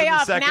Pants in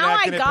the second act. Now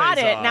I got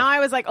it. Now I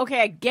was like,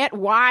 okay, I get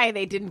why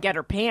they didn't get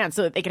her pants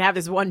so that they could have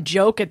this one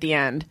joke at the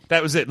end.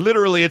 That was it.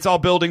 Literally, it's all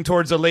building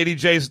towards a Lady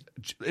J's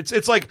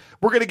it's like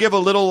we're going to give a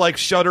little like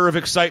shudder of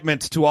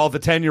excitement to all the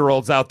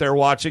 10-year-olds out there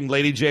watching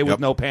Lady J with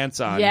no pants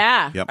on.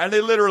 Yeah. Yep. And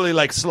they literally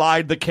like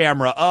slide the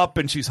camera up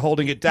and she's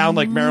holding it down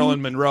like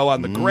Marilyn Monroe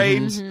on the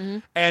grate.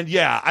 And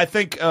yeah, I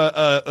think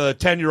a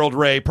 10-year-old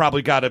Ray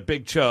probably got a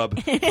big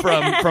chub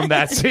from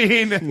that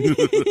scene.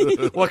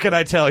 What can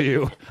I tell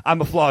you?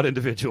 I'm a flawed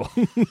individual.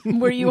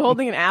 Were you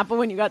holding an apple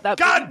when you got that?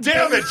 God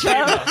damn it,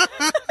 Gina!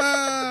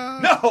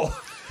 No.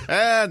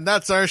 And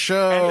that's our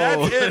show. And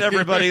that's it,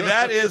 everybody.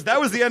 That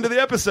was the end of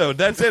the episode.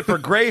 That's it for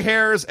gray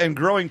hairs and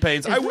growing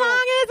pains. As long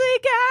as we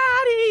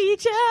got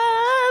each other,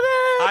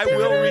 I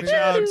will reach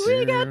out.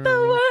 We got the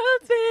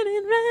world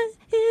spinning right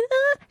in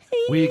our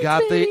hands. We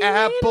got the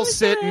apple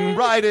sitting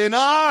right in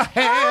our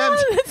hand.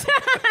 All the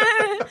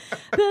time.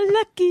 The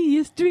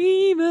luckiest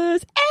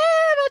dreamers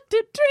ever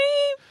to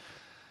dream.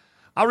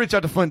 I'll reach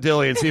out to Flint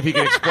Dilley and see if he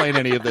can explain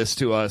any of this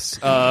to us.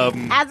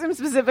 Ask him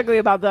specifically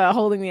about the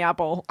holding the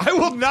apple. I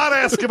will not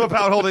ask him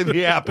about holding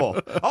the apple.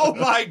 Oh,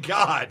 my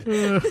God.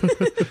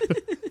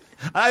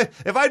 If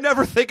I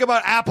never think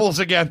about apples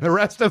again the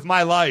rest of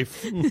my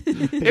life,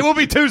 it will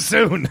be too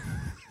soon.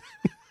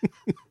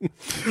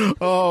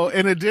 Oh,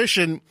 in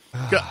addition,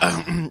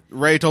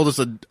 Ray told us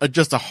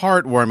just a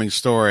heartwarming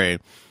story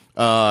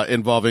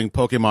involving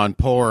Pokemon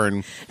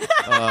porn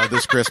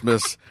this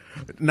Christmas.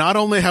 Not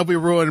only have we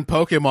ruined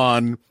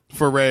Pokemon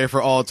for Ray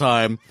for all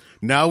time,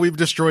 now we've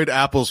destroyed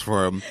apples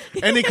for him.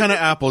 Any kind of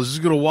apples. He's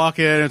going to walk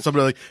in and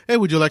somebody like, hey,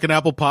 would you like an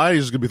apple pie?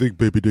 He's going to be thinking,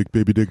 baby dick,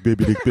 baby dick,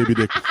 baby dick, baby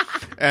dick.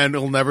 And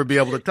he'll never be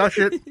able to touch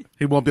it.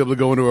 He won't be able to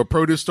go into a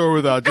produce store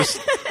without just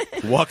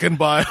walking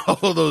by all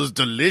of those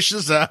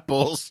delicious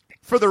apples.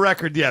 For the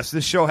record, yes,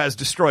 this show has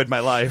destroyed my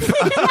life.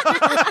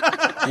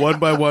 One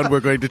by one, we're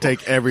going to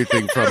take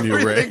everything from you,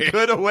 Ray. Everything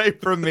good away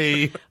from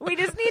me. We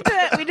just need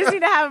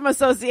to have him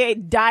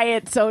associate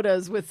diet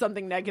sodas with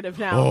something negative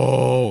now.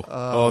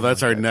 Oh,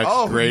 that's our next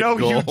great goal.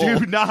 No, you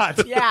do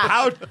not. Yeah.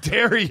 How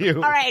dare you?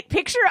 All right,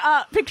 picture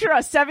a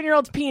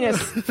 7-year-old's penis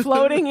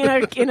floating in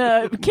a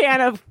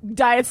can of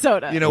diet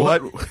soda. You know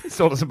what?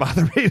 Still doesn't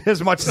bother me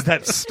as much as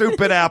that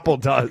stupid apple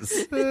does.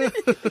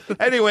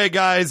 Anyway,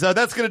 guys,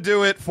 that's going to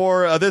do it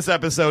for this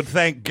episode.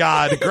 Thank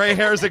God. Gray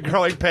hairs and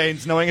growing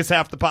pains, knowing it's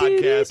half the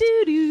podcast.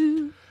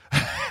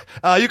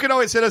 You can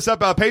always hit us up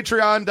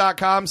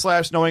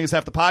patreon.com/knowing is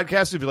half the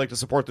podcast if you'd like to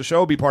support the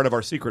show, be part of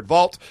our secret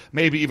vault,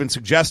 maybe even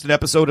suggest an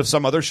episode of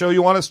some other show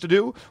you want us to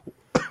do.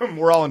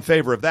 We're all in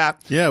favor of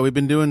that. Yeah, we've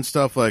been doing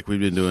stuff like we've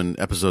been doing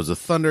episodes of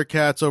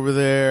Thundercats over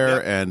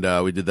there,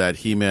 and we did that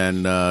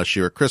He-Man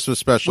She-Ra Christmas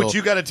special. Which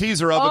you got a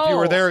teaser of if you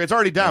were there. It's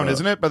already down,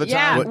 isn't it, by the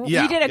time? We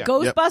did a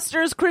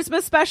Ghostbusters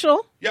Christmas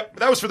special. Yep,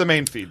 that was for the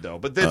main feed, though.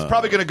 But it's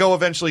probably going to go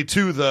eventually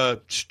to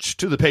the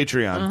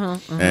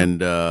Patreon.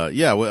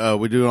 And,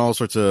 we're doing all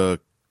sorts of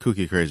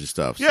kooky, crazy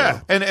stuff. Yeah,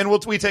 so.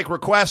 and we take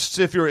requests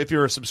if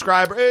you're a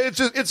subscriber.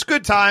 It's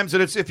good times,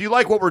 and if you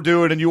like what we're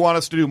doing and you want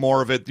us to do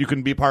more of it, you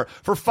can be part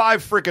for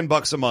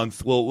 $5 a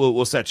month.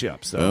 We'll set you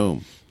up.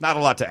 So not a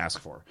lot to ask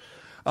for.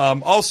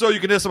 Also, you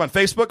can hit us on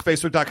Facebook,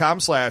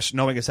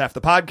 facebook.com/knowing is half the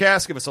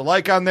podcast. Give us a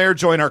like on there.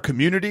 Join our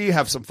community.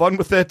 Have some fun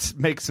with it.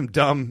 Make some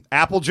dumb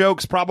Apple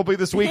jokes probably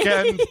this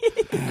weekend.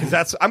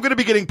 Because I'm going to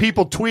be getting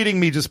people tweeting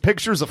me just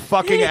pictures of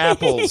fucking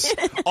apples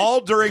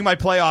all during my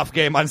playoff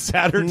game on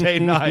Saturday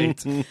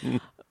night.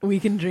 We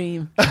can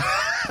dream.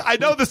 I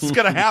know this is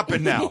going to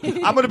happen now.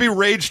 I'm going to be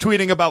rage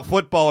tweeting about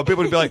football, and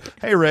people will be like,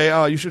 hey,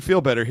 Ray, you should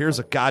feel better. Here's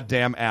a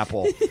goddamn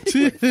apple.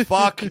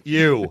 Fuck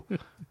you.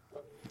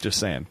 Just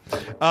saying.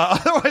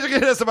 Otherwise, you can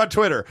hit us up on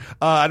Twitter.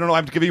 I don't know.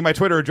 I'm giving you my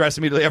Twitter address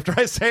immediately after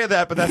I say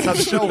that, but that's how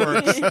the show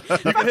works.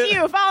 Fuck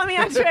you. Follow me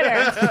on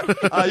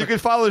Twitter. You can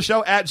follow the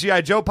show at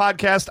G.I. Joe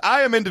Podcast.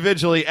 I am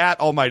individually at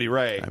Almighty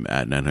Ray. I'm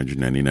at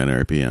 999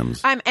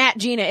 RPMs. I'm at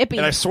Gina Ippy.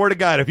 And I swear to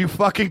God, if you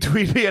fucking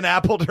tweet me an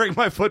apple during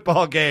my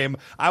football game,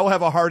 I will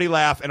have a hearty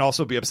laugh and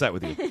also be upset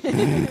with you.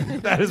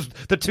 That is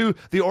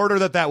the order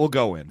that will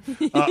go in.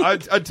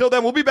 Until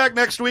then, we'll be back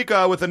next week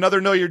with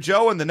another Know Your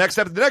Joe. And the next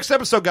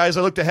episode, guys,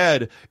 I looked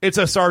ahead. It's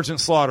a Sergeant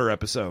Slaughter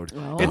episode.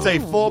 It's a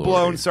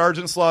full-blown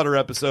Sergeant Slaughter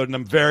episode, and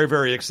I'm very,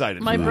 very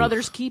excited. My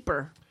brother's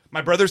keeper.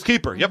 My brother's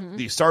keeper. Yep,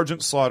 the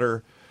Sergeant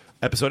Slaughter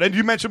episode. And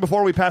you mentioned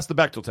before we passed the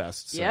Bechdel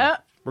test. So yeah.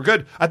 We're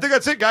good. I think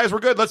that's it, guys. We're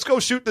good. Let's go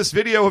shoot this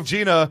video of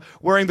Gina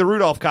wearing the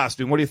Rudolph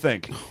costume. What do you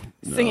think?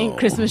 Singing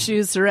Christmas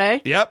Shoes to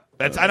Ray? Yep.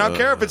 I don't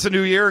care if it's a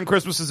new year and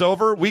Christmas is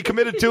over. We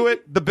committed to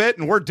it, the bit,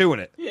 and we're doing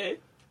it. Yeah.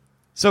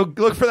 So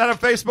look for that on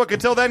Facebook.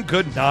 Until then,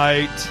 good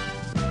night.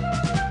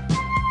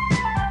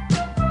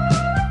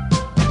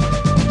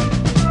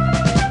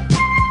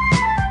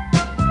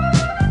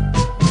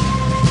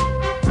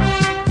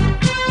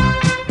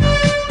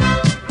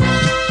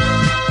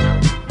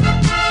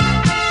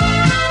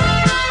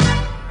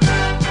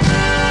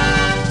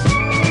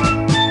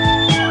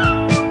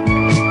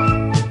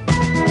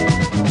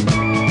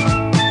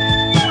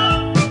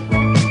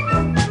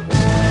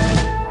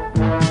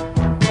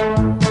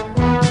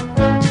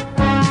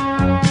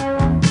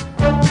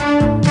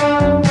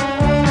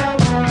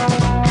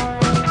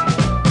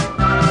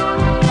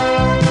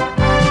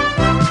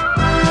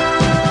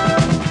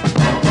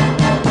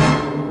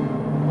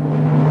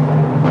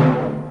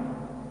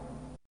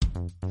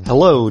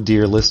 Hello,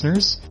 dear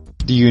listeners.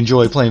 Do you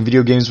enjoy playing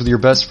video games with your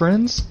best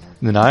friends?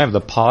 Then I have the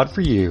pod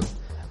for you.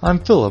 I'm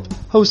Philip,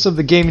 host of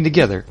the Gaming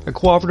Together, a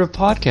cooperative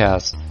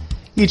podcast.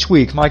 Each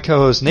week, my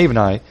co-host Nave and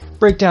I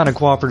break down a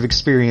cooperative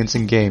experience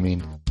in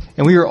gaming,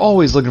 and we are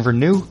always looking for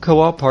new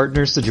co-op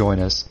partners to join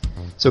us.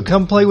 So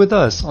come play with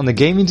us on the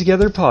Gaming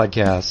Together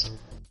podcast.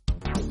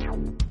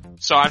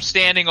 So I'm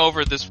standing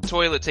over this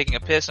toilet taking a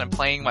piss and I'm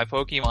playing my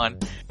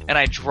Pokemon and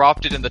I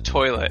dropped it in the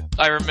toilet.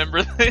 I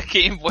remember the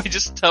Game Boy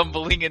just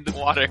tumbling into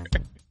water.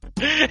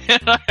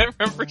 And I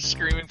remember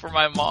screaming for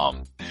my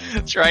mom,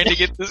 trying to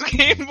get this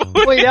Game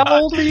Boy. Wait,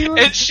 how old were you?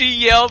 And she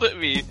yelled at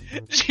me.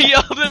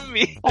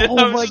 Oh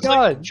I was my just,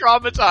 god. like,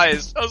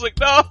 traumatized. I was like,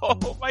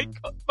 no, my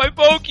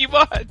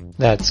Pokemon.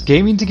 That's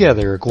Gaming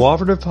Together, a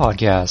cooperative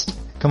podcast.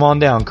 Come on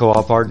down,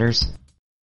 co-op partners.